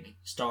think Big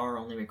Star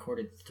only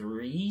recorded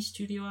 3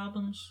 studio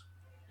albums.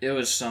 It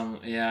was some,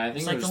 yeah, I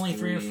think it was only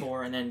 3 or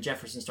 4, and then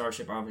Jefferson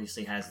Starship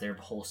obviously has their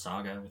whole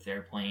saga with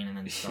Airplane, and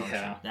then Starship.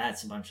 Yeah.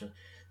 That's a bunch of,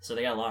 so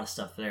they got a lot of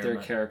stuff there. Their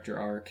character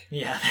arc.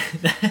 Yeah,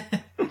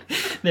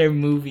 their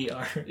movie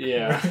arc.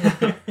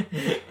 Yeah.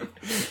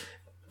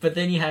 But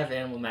then you have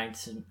Animal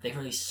Magnetism. They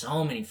released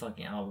so many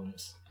fucking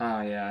albums. Oh,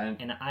 yeah.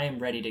 And I am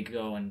ready to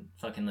go and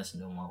fucking listen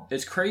to them all.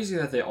 It's crazy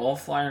that they all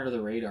fly under the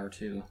radar,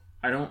 too.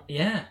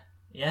 Yeah.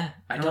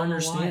 I don't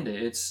understand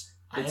it. It's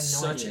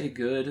such a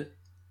good...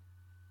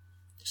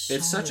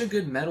 It's such a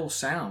good metal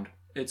sound.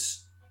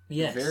 It's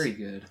very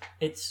good.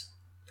 It's...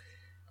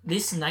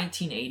 This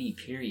 1980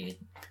 period...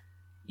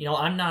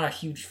 I'm not a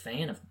huge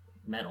fan of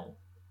metal.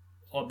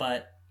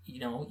 But,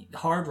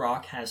 hard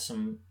rock has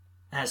some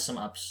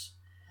ups.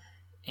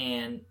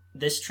 And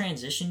this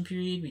transition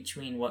period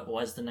between what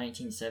was the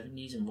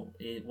 1970s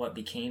and what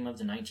became of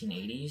the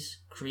 1980s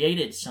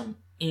created some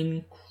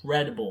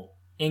incredible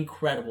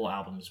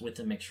albums with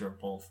a mixture of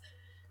both.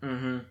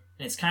 Mm-hmm. And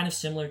it's kind of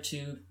similar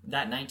to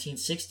that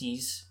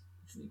 1960s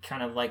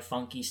kind of like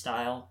funky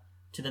style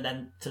to the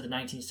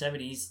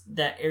 1970s.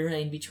 That era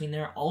in between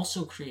there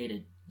also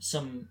created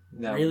some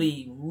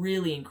really,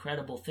 really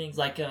incredible things.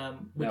 Like we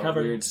that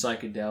covered weird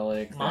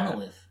psychedelic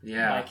Monolith.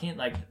 Yeah,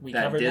 we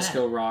that covered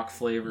disco that. rock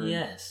flavor.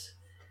 Yes,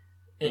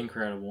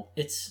 Incredible.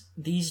 It's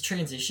these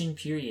transition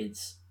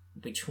periods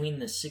between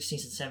the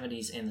 60s and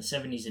 70s and the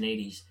 70s and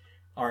 80s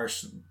are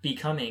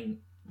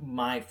becoming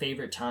my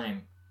favorite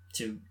time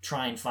to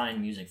try and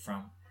find music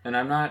from. And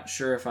I'm not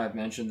sure if I've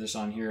mentioned this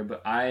on here,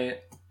 but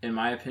in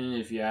my opinion,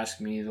 if you ask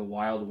me, the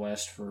Wild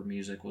West for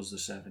music was the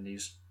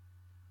 70s.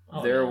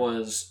 There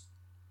was,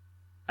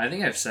 I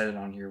think I've said it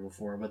on here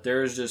before, but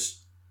there was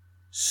just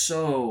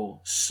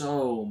so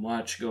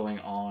much going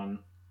on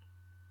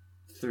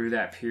through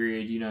that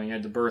period. You know, you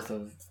had the birth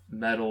of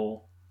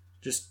metal,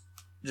 just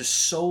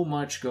so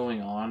much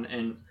going on.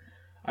 And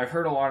I've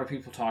heard a lot of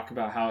people talk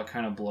about how it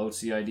kind of bloats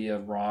the idea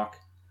of rock,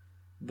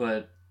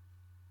 but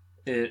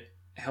it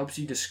helps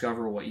you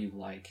discover what you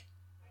like,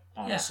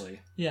 honestly.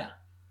 Yeah.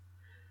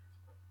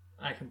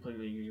 I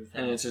completely agree with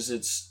that. And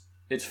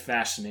it's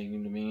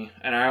fascinating to me.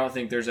 And I don't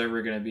think there's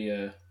ever going to be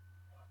a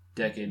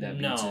decade that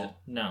beats it.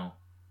 No.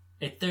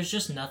 There's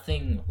just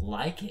nothing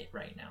like it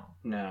right now.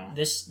 No.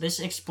 This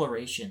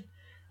exploration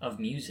of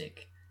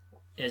music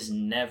it's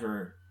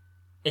never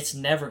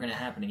going to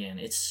happen again.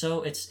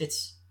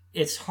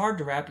 It's hard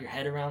to wrap your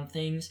head around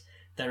things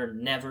that are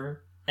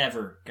never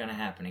ever going to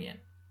happen again.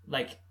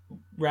 Like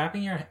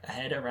wrapping your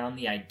head around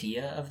the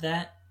idea of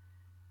that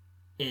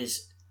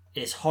is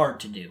hard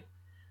to do.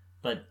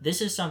 But this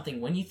is something,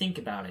 when you think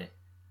about it,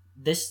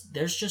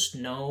 there's just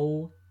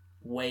no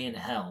way in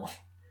hell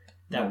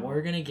that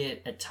we're going to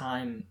get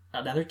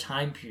another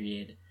time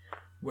period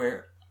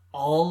where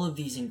all of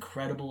these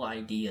incredible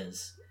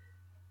ideas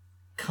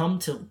come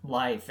to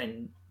life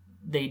and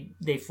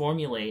they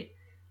formulate,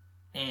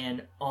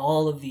 and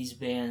all of these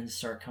bands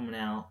start coming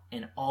out,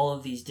 and all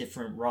of these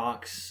different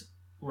rock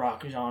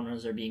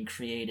genres are being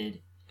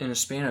created in a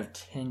span of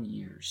 10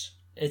 years.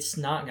 It's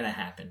not going to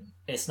happen.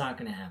 It's not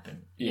going to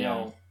happen. Yeah. You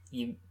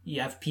know,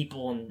 you have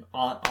people and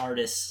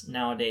artists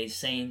nowadays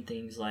saying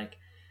things like,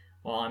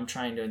 well, I'm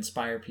trying to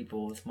inspire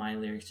people with my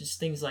lyrics, just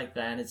things like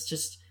that. It's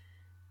just,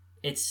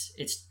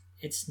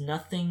 it's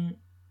nothing.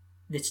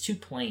 It's too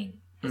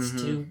plain.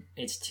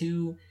 It's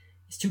too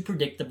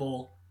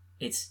predictable.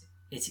 It's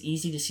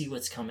easy to see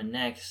what's coming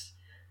next,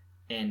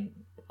 and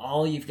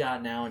all you've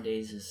got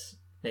nowadays is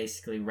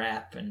basically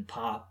rap and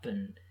pop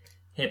and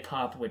hip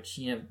hop, which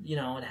you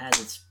know it has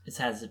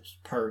its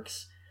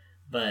perks,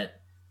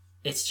 but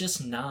it's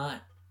just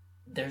not.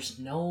 There's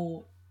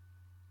no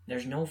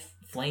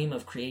flame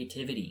of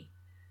creativity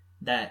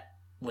that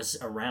was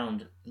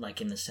around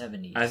like in the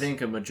 70s. I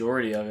think a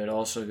majority of it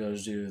also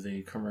goes to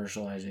the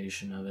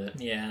commercialization of it.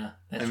 Yeah,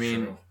 that's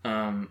true.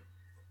 true.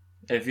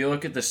 If you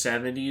look at the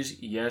 70s,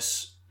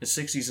 yes, the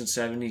 60s and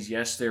 70s,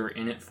 yes, they were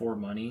in it for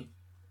money,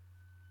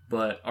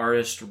 but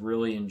artists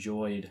really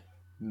enjoyed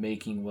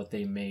making what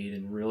they made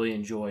and really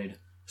enjoyed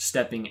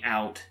stepping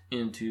out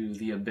into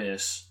the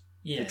abyss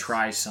to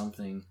try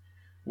something.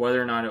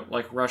 Whether or not it,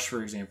 like Rush,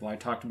 for example, I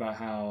talked about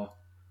how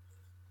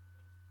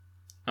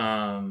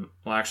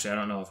well, actually, I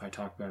don't know if I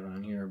talked about it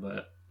on here,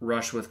 but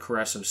Rush with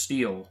Caress of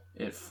Steel,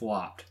 it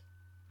flopped.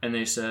 And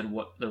they said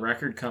what the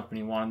record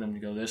company wanted them to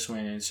go this way,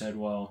 and they said,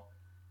 well,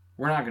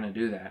 we're not going to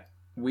do that.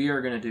 We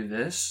are going to do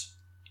this,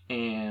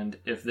 and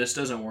if this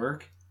doesn't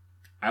work,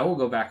 I will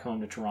go back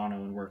home to Toronto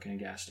and work in a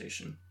gas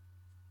station.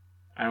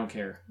 I don't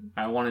care.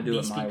 I want to do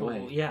it my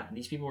way. Yeah,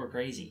 these people were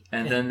crazy.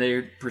 And then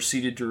they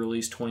proceeded to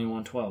release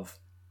 2112.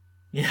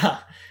 Yeah,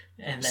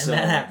 and then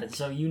that happened.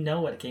 So you know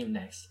what came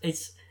next.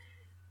 It's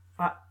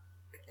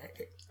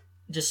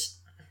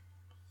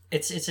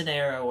it's an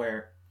era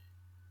where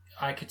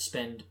I could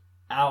spend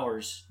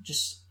hours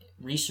just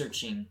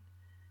researching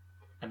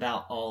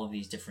about all of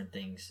these different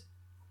things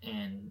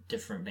and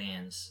different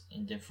bands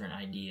and different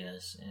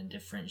ideas and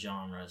different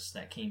genres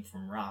that came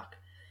from rock.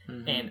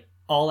 Mm-hmm. And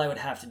all I would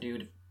have to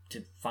do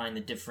to find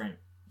the different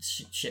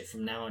shit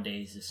from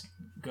nowadays is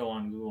go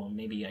on Google, and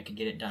maybe I could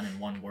get it done in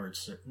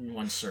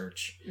one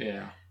search.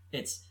 Yeah.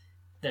 It's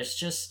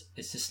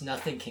just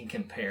nothing can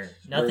compare.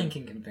 Nothing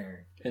can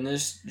compare. In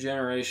this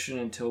generation,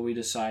 until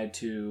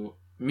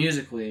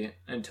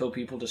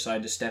people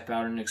decide to step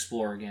out and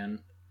explore again,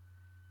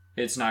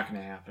 it's not going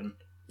to happen.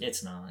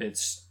 It's not.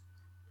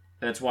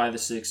 That's why the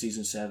 60s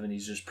and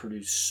 70s just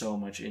produced so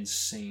much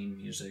insane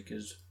music,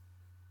 is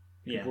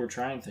people were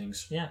trying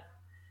things. Yeah.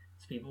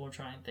 People were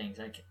trying things.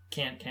 I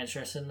can't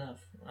stress it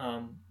enough.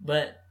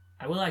 But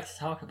I would like to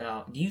talk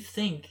about, do you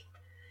think,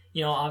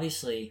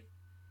 obviously,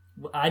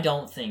 I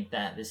don't think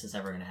that this is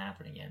ever going to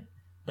happen again.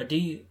 But do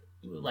you,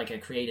 like a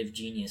creative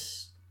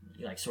genius,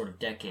 like sort of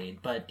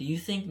decade, but do you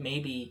think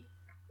maybe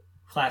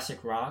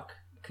classic rock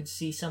could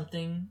see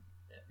something?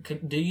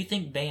 Do you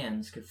think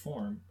bands could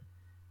form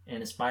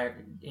and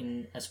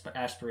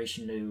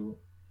aspiration to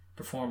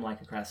perform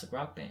like a classic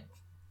rock band?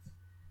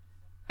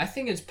 I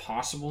think it's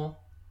possible.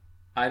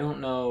 I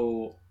don't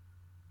know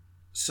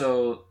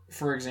So,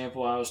 for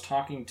example, I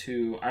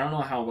don't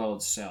know how well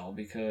it'd sell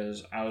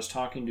because I was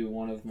talking to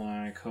one of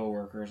my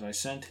coworkers. I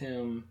sent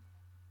him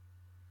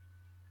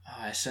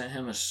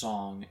a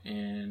song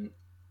and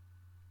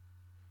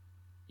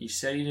he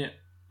said he didn't.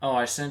 Oh,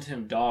 I sent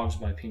him Dogs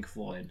by Pink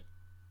Floyd.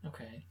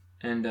 Okay.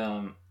 And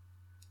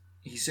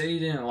he said he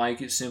didn't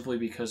like it simply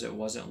because it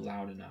wasn't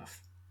loud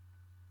enough.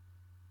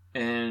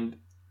 And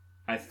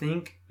I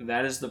think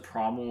that is the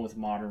problem with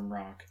modern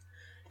rock.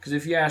 Because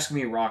if you ask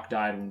me, rock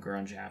died when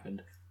grunge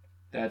happened.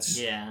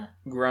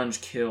 Grunge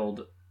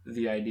killed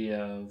the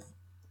idea of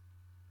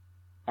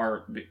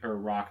art or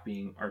rock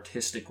being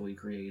artistically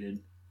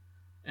created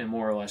and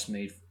more or less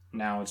made.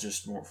 Now it's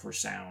just more for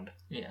sound.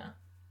 Yeah.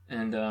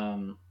 And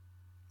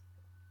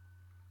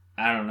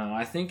I don't know.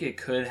 I think it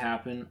could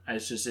happen.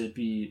 It'd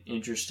be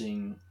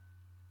interesting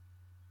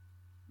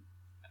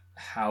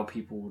how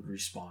people would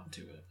respond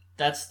to it.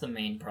 That's the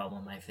main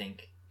problem, I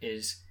think,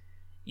 is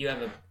you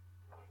have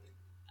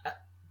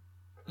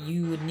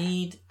you would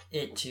need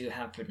it to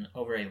happen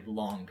over a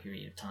long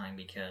period of time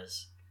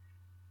because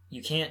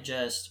you can't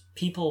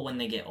people when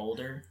they get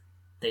older,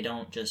 they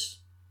don't just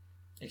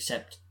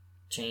accept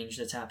change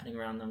that's happening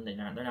around them. They're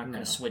not going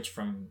to switch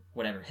from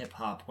whatever hip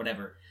hop,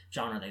 whatever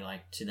genre they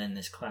like to then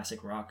this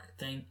classic rock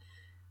thing.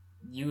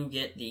 You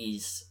get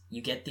these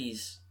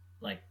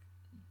like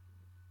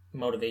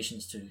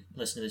motivations to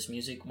listen to this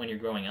music when you're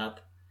growing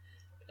up.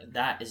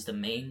 That is the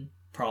main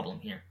problem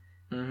here.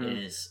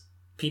 Mm-hmm. Is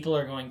people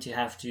are going to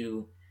have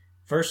to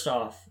first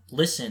off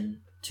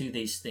listen to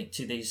these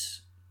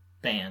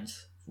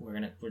bands.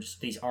 We're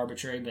just these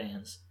arbitrary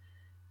bands,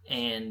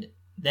 and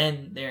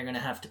then they're going to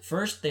have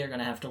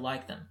to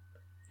like them.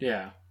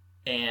 Yeah.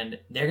 And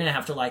they're going to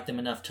have to like them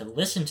enough to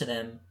listen to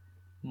them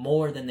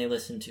more than they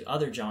listen to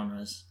other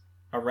genres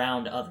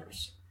around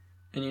others.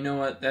 And you know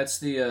what? That's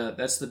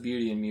the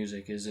beauty in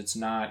music is it's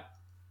not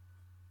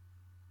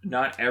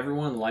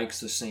everyone likes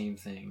the same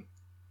thing.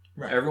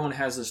 Right. Everyone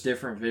has this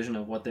different vision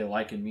of what they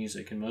like in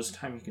music, and most of the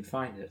time you can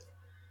find it.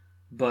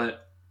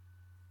 But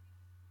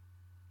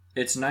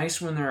it's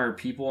nice when there are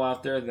people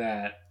out there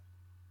that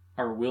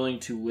are willing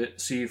to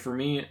see. For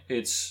me,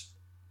 it's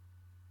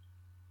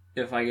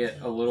if I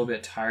get a little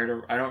bit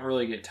tired I don't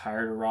really get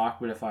tired of rock,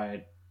 but if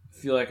I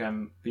feel like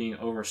I'm being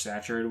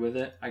oversaturated with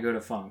it, I go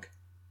to funk.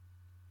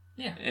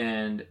 Yeah.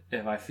 And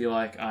if I feel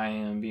like I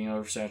am being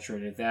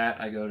oversaturated with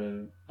that, I go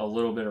to a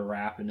little bit of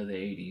rap into the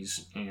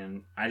 80s.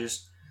 And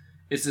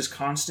it's this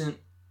constant.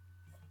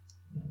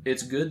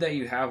 It's good that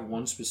you have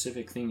one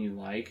specific thing you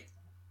like,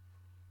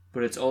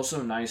 but it's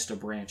also nice to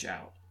branch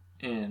out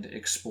and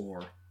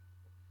explore,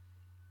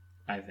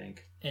 I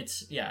think. I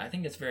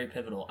think it's very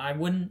pivotal. I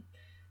wouldn't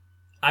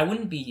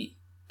be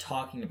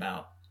talking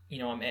about,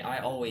 I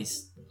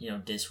always,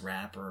 diss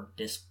rap or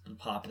diss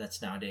pop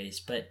that's nowadays,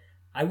 but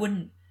I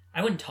wouldn't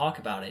talk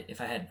about it if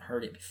I hadn't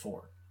heard it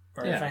before,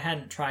 or if I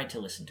hadn't tried to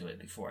listen to it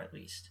before, at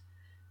least.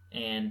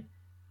 And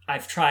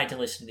I've tried to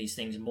listen to these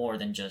things more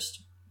than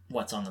just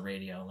what's on the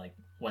radio.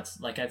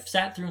 I've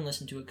sat through and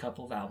listened to a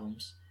couple of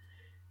albums,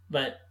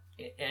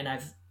 and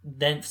I've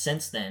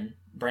since then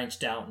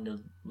branched out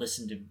and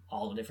listened to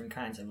all the different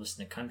kinds. I've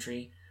listened to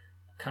country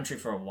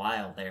for a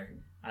while there.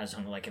 I was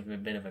on a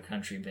bit of a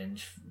country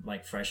binge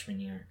like freshman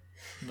year,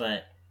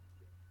 but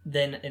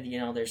then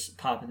there's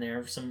pop in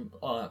there, some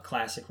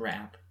classic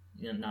rap.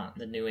 Not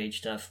the new age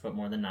stuff, but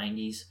more the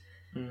 90s.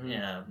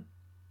 Mm-hmm.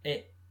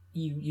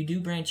 You do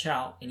branch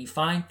out, and you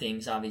find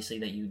things, obviously,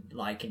 that you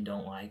like and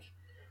don't like.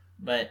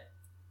 But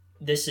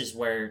this is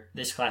where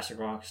this classic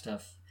rock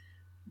stuff,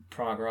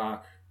 prog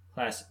rock,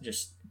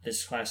 just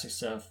this classic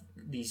stuff,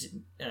 these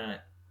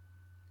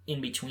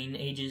in-between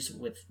ages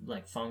with,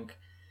 funk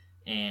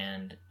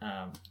and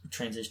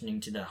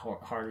transitioning to the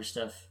harder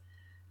stuff,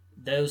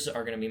 those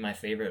are going to be my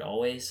favorite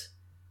always.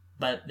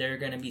 But there are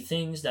going to be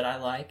things that I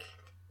like.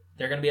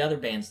 There are going to be other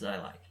bands that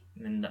I like,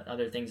 and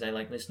other things I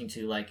like listening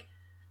to, like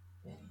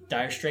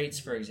Dire Straits,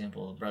 for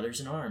example, Brothers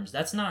in Arms.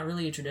 That's not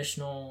really a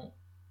traditional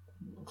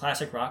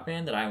classic rock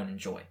band that I would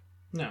enjoy.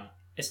 No.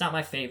 It's not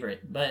my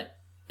favorite, but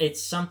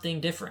it's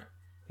something different.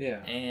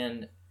 Yeah.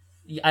 And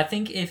I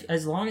think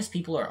as long as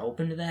people are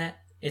open to that,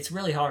 it's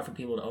really hard for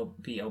people to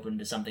be open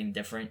to something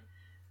different.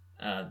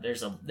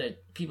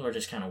 People are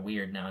just kind of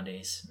weird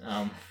nowadays,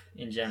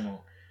 in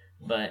general.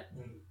 But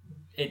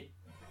it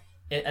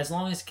as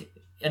long as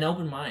an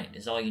open mind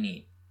is all you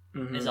need.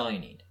 Mm-hmm. Is all you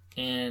need.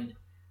 And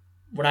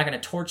we're not going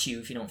to torch you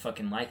if you don't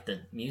fucking like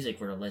the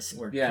music we're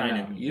listening.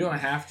 You don't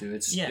have to.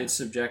 It's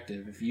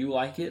subjective. If you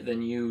like it,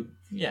 then you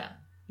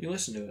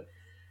listen to it.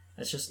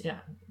 That's just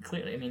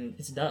clearly. I mean,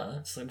 it's duh.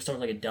 It's sort of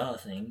like a duh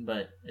thing,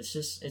 but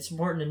it's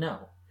important to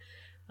know.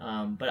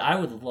 But I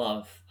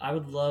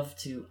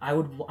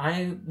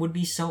would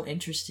be so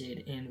interested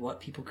in what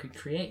people could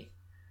create.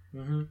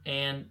 Mm-hmm.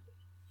 And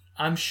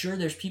I'm sure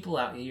there's people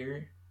out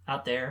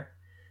there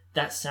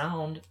that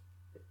sound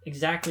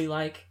exactly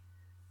like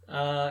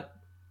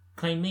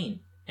Plain Mean,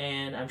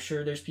 and I'm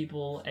sure there's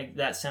people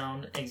that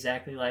sound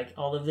exactly like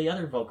all of the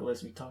other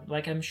vocalists we talked.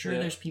 I'm sure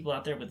there's people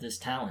out there with this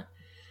talent,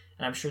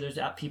 and I'm sure there's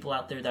people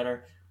out there that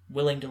are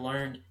willing to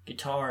learn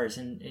guitars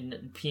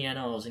and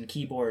pianos and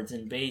keyboards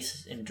and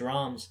bass and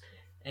drums.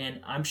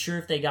 And I'm sure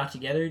if they got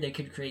together, they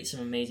could create some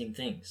amazing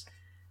things.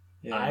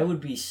 Yeah. I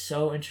would be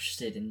so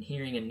interested in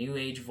hearing a new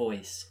age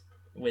voice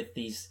with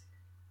these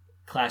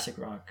classic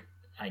rock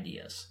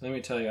ideas. Let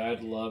me tell you,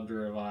 I'd love to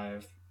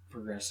revive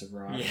progressive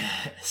rock.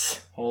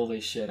 Yes. Holy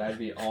shit, I'd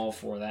be all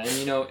for that.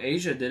 And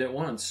Asia did it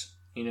once.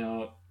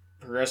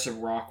 Progressive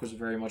rock was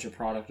very much a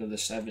product of the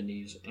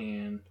 70s,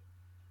 and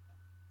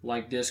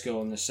like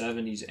disco in the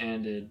 70s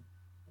ended,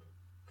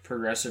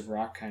 progressive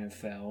rock kind of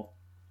fell.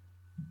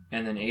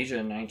 And then Asia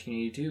in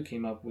 1982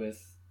 came up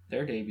with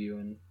their debut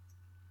and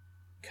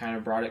kind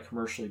of brought it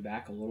commercially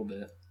back a little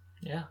bit.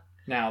 Yeah.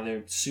 Now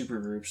they're super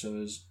groups, so it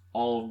was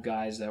all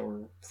guys that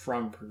were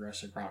from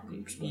progressive rock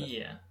groups. But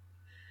yeah.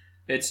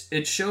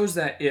 It shows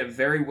that it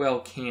very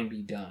well can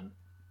be done.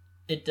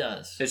 It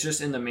does. It's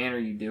just in the manner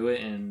you do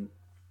it and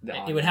the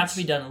audience. It would have to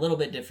be done a little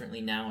bit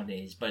differently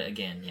nowadays, but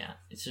again, yeah,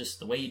 it's just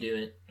the way you do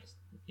it.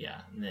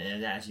 Yeah,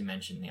 as you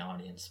mentioned, the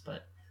audience,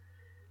 but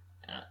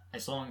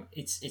as long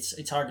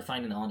it's hard to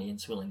find an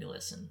audience willing to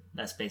listen.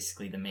 That's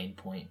basically the main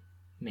point.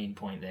 Main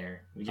point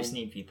there. We just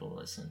need people to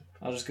listen.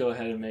 I'll just go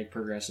ahead and make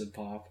progressive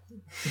pop.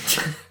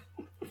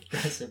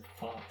 Progressive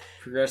pop.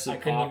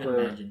 Progressive pop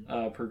or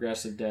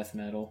progressive death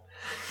metal.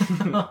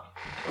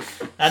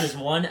 That is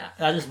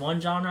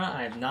one genre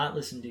I have not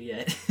listened to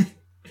yet.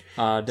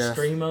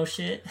 Screamo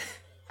shit.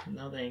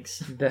 No thanks.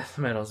 Death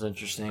metal's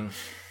interesting.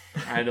 I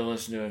had to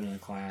listen to it in a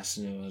class,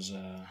 and it was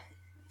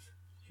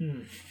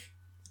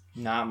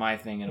not my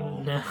thing at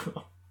all. No.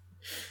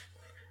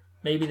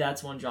 Maybe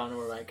that's one genre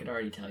where I could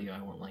already tell you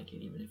I won't like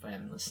it, even if I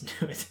haven't listened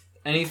to it.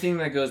 Anything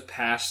that goes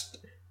past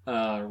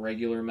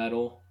regular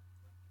metal,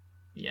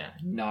 yeah,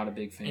 not a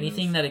big fan.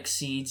 Anything that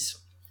exceeds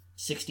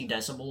 60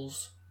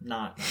 decibels,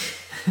 not.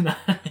 Well,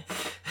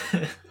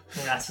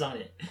 that's not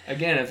it.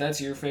 Again, if that's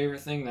your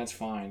favorite thing, that's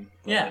fine.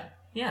 Yeah.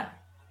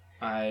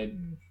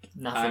 I'm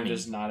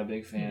just not a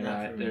big fan of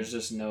that. There's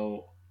just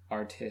no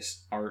art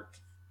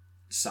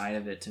side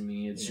of it to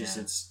me. It's just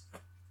it's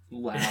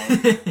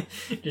loud.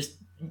 Just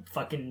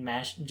fucking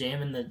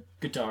jamming the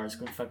guitar as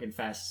fucking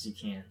fast as you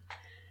can.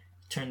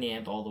 Turn the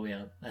amp all the way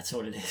up. That's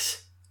what it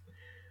is.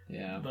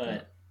 Yeah.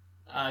 But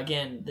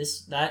again,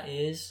 that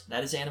is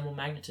Animal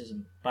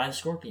Magnetism by the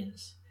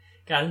Scorpions.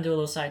 Got into a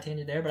little side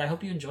tangent there, but I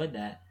hope you enjoyed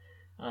that.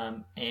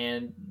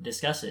 And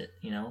discuss it.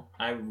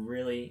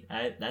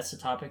 That's a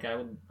topic I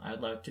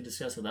would like to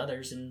discuss with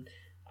others, and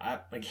I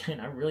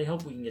really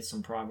hope we can get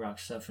some prog rock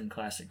stuff and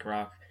classic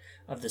rock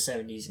of the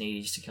 70s and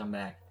 80s to come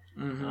back.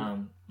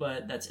 Mm-hmm.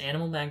 But that's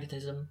Animal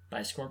Magnetism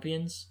by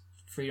Scorpions,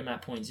 Freedom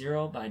at Point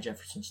Zero by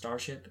Jefferson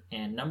Starship,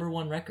 and Number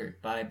One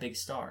Record by Big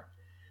Star.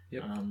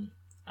 Yep.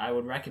 I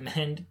would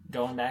recommend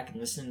going back and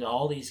listening to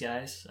all these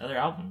guys' other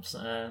albums.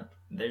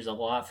 There's a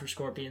lot for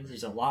Scorpions.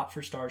 There's a lot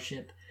for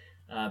Starship.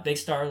 Big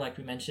Star, like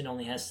we mentioned,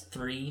 only has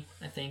 3,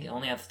 I think.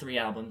 Only have 3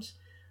 albums.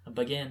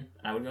 But again,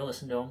 I would go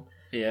listen to them.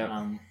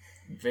 Yeah.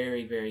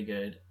 Very, very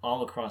good.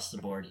 All across the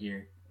board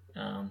here.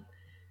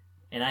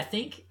 And I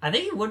think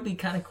it would be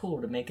kind of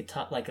cool to make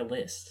a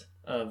list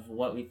of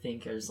what we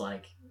think is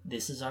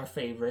this is our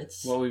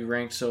favorites. What we've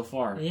ranked so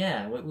far.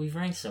 Yeah, what we've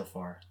ranked so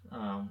far.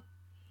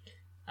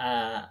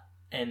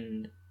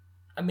 And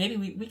maybe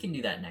we can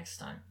do that next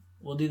time.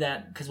 We'll do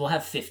that because we'll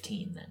have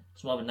 15 then.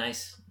 So we'll have a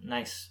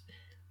nice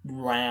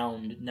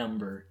round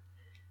number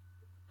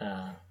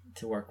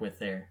to work with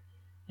there.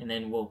 And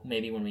then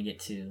maybe when we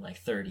get to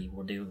 30,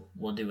 we'll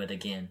do it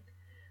again.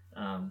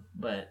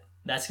 But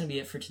that's going to be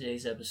it for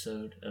today's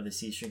episode of the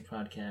C String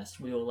Podcast.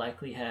 We'll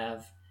likely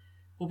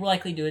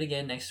do it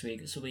again next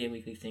week. This will be a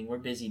weekly thing. We're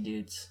busy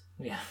dudes.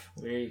 We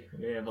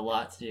have a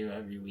lot to do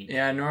every week.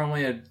 Yeah,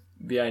 normally it'd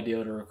be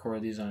ideal to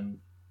record these on...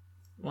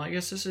 Well, I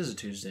guess this is a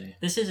Tuesday.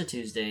 This is a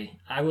Tuesday.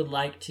 I'd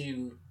like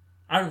to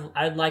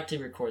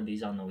record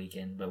these on the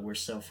weekend, but we're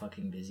so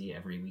fucking busy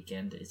every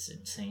weekend. It's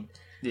insane.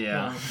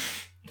 Yeah.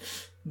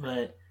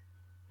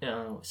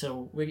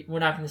 So we're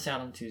knocking this out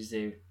on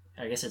Tuesday.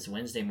 I guess it's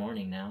Wednesday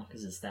morning now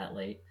because it's that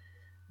late.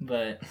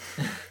 But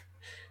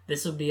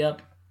this will be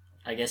up,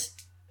 I guess,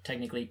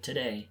 technically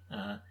today,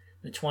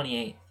 the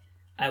 28th.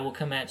 I will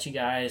come at you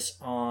guys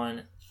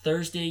on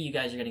Thursday. You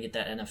guys are going to get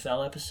that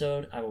NFL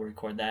episode. I will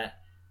record that.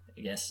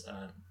 I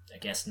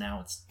guess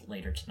now it's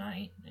later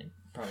tonight, and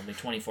probably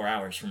 24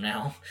 hours from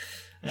now.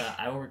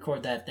 I will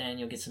record that then.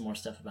 You'll get some more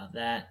stuff about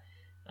that.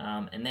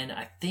 And then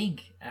I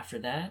think after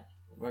that,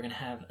 we're going to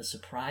have a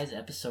surprise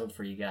episode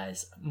for you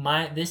guys.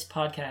 This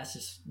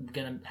podcast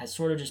has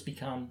sort of just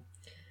become,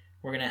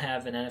 we're going to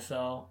have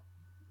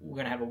we're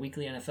going to have a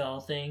weekly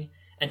NFL thing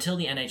until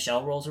the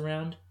NHL rolls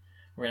around.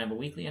 We're going to have a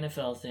weekly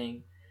NFL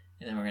thing,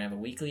 and then we're going to have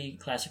a weekly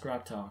classic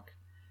rock talk.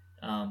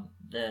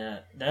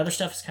 The other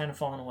stuff is kind of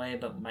falling away,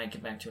 but we might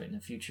get back to it in the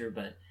future.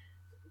 But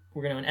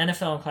we're going to do an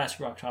NFL and classic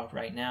rock talk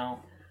right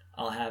now.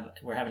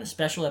 We're having a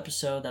special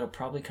episode that'll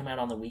probably come out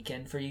on the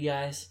weekend for you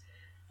guys.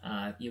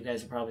 You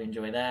guys will probably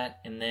enjoy that.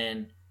 And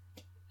then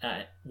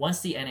once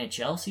the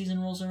NHL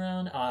season rolls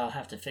around, I'll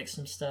have to fix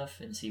some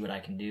stuff and see what I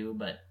can do.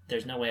 But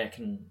there's no way I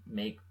can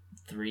make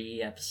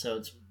 3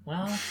 episodes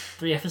well,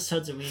 3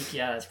 episodes a week,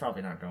 yeah, that's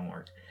probably not going to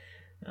work.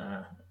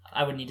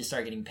 I would need to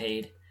start getting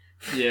paid.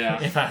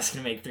 Yeah. If I was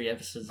going to make 3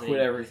 episodes a week.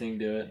 Quit everything,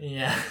 do it.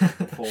 Yeah.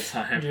 Full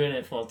time. Doing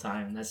it full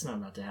time. That's not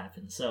about to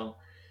happen. So,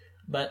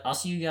 but I'll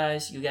see you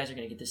guys. You guys are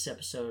going to get this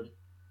episode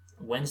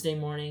Wednesday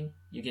morning.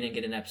 You're going to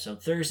get an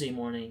episode Thursday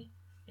morning.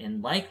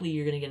 And likely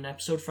you're going to get an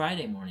episode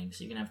Friday morning.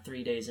 So you can have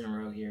 3 days in a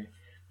row here.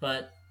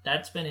 But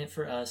that's been it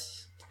for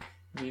us.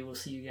 We will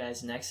see you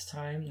guys next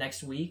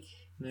week,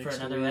 for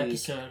another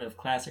episode of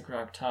Classic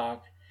Rock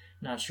Talk.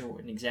 Not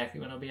sure exactly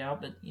when it'll be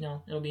out, but,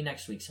 it'll be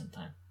next week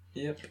sometime.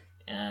 Yep.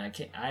 I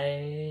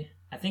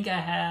think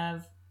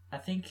I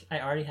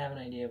already have an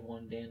idea of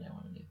one band I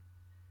want to do.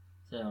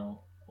 So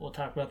we'll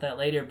talk about that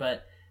later,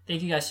 but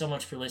thank you guys so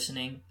much for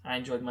listening. I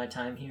enjoyed my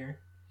time here.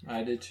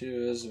 I did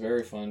too. It was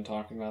very fun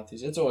talking about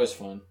these. It's always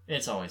fun.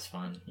 It's always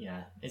fun.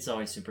 Yeah, it's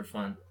always super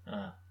fun.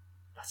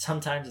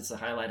 Sometimes it's the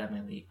highlight of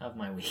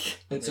my week.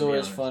 It's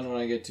always fun when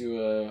I get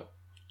to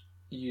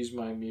use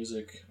my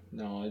music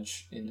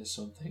knowledge into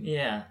something.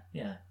 Yeah.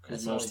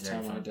 Because most of the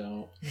time I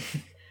don't.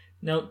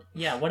 No,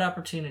 yeah, what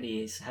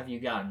opportunities have you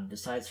gotten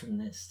besides from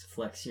this to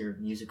flex your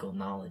musical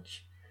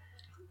knowledge?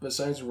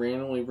 Besides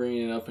randomly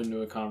bringing it up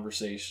into a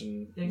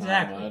conversation,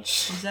 exactly. Not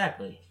much.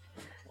 Exactly.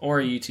 Or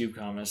a YouTube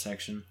comment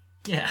section.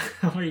 Yeah,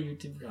 or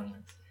YouTube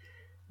comments.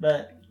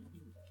 But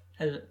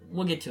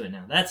we'll get to it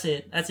now. That's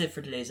it. That's it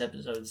for today's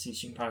episode of the C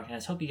String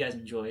Podcast. Hope you guys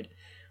enjoyed.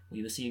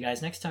 We will see you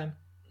guys next time.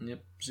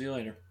 Yep. See you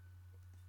later.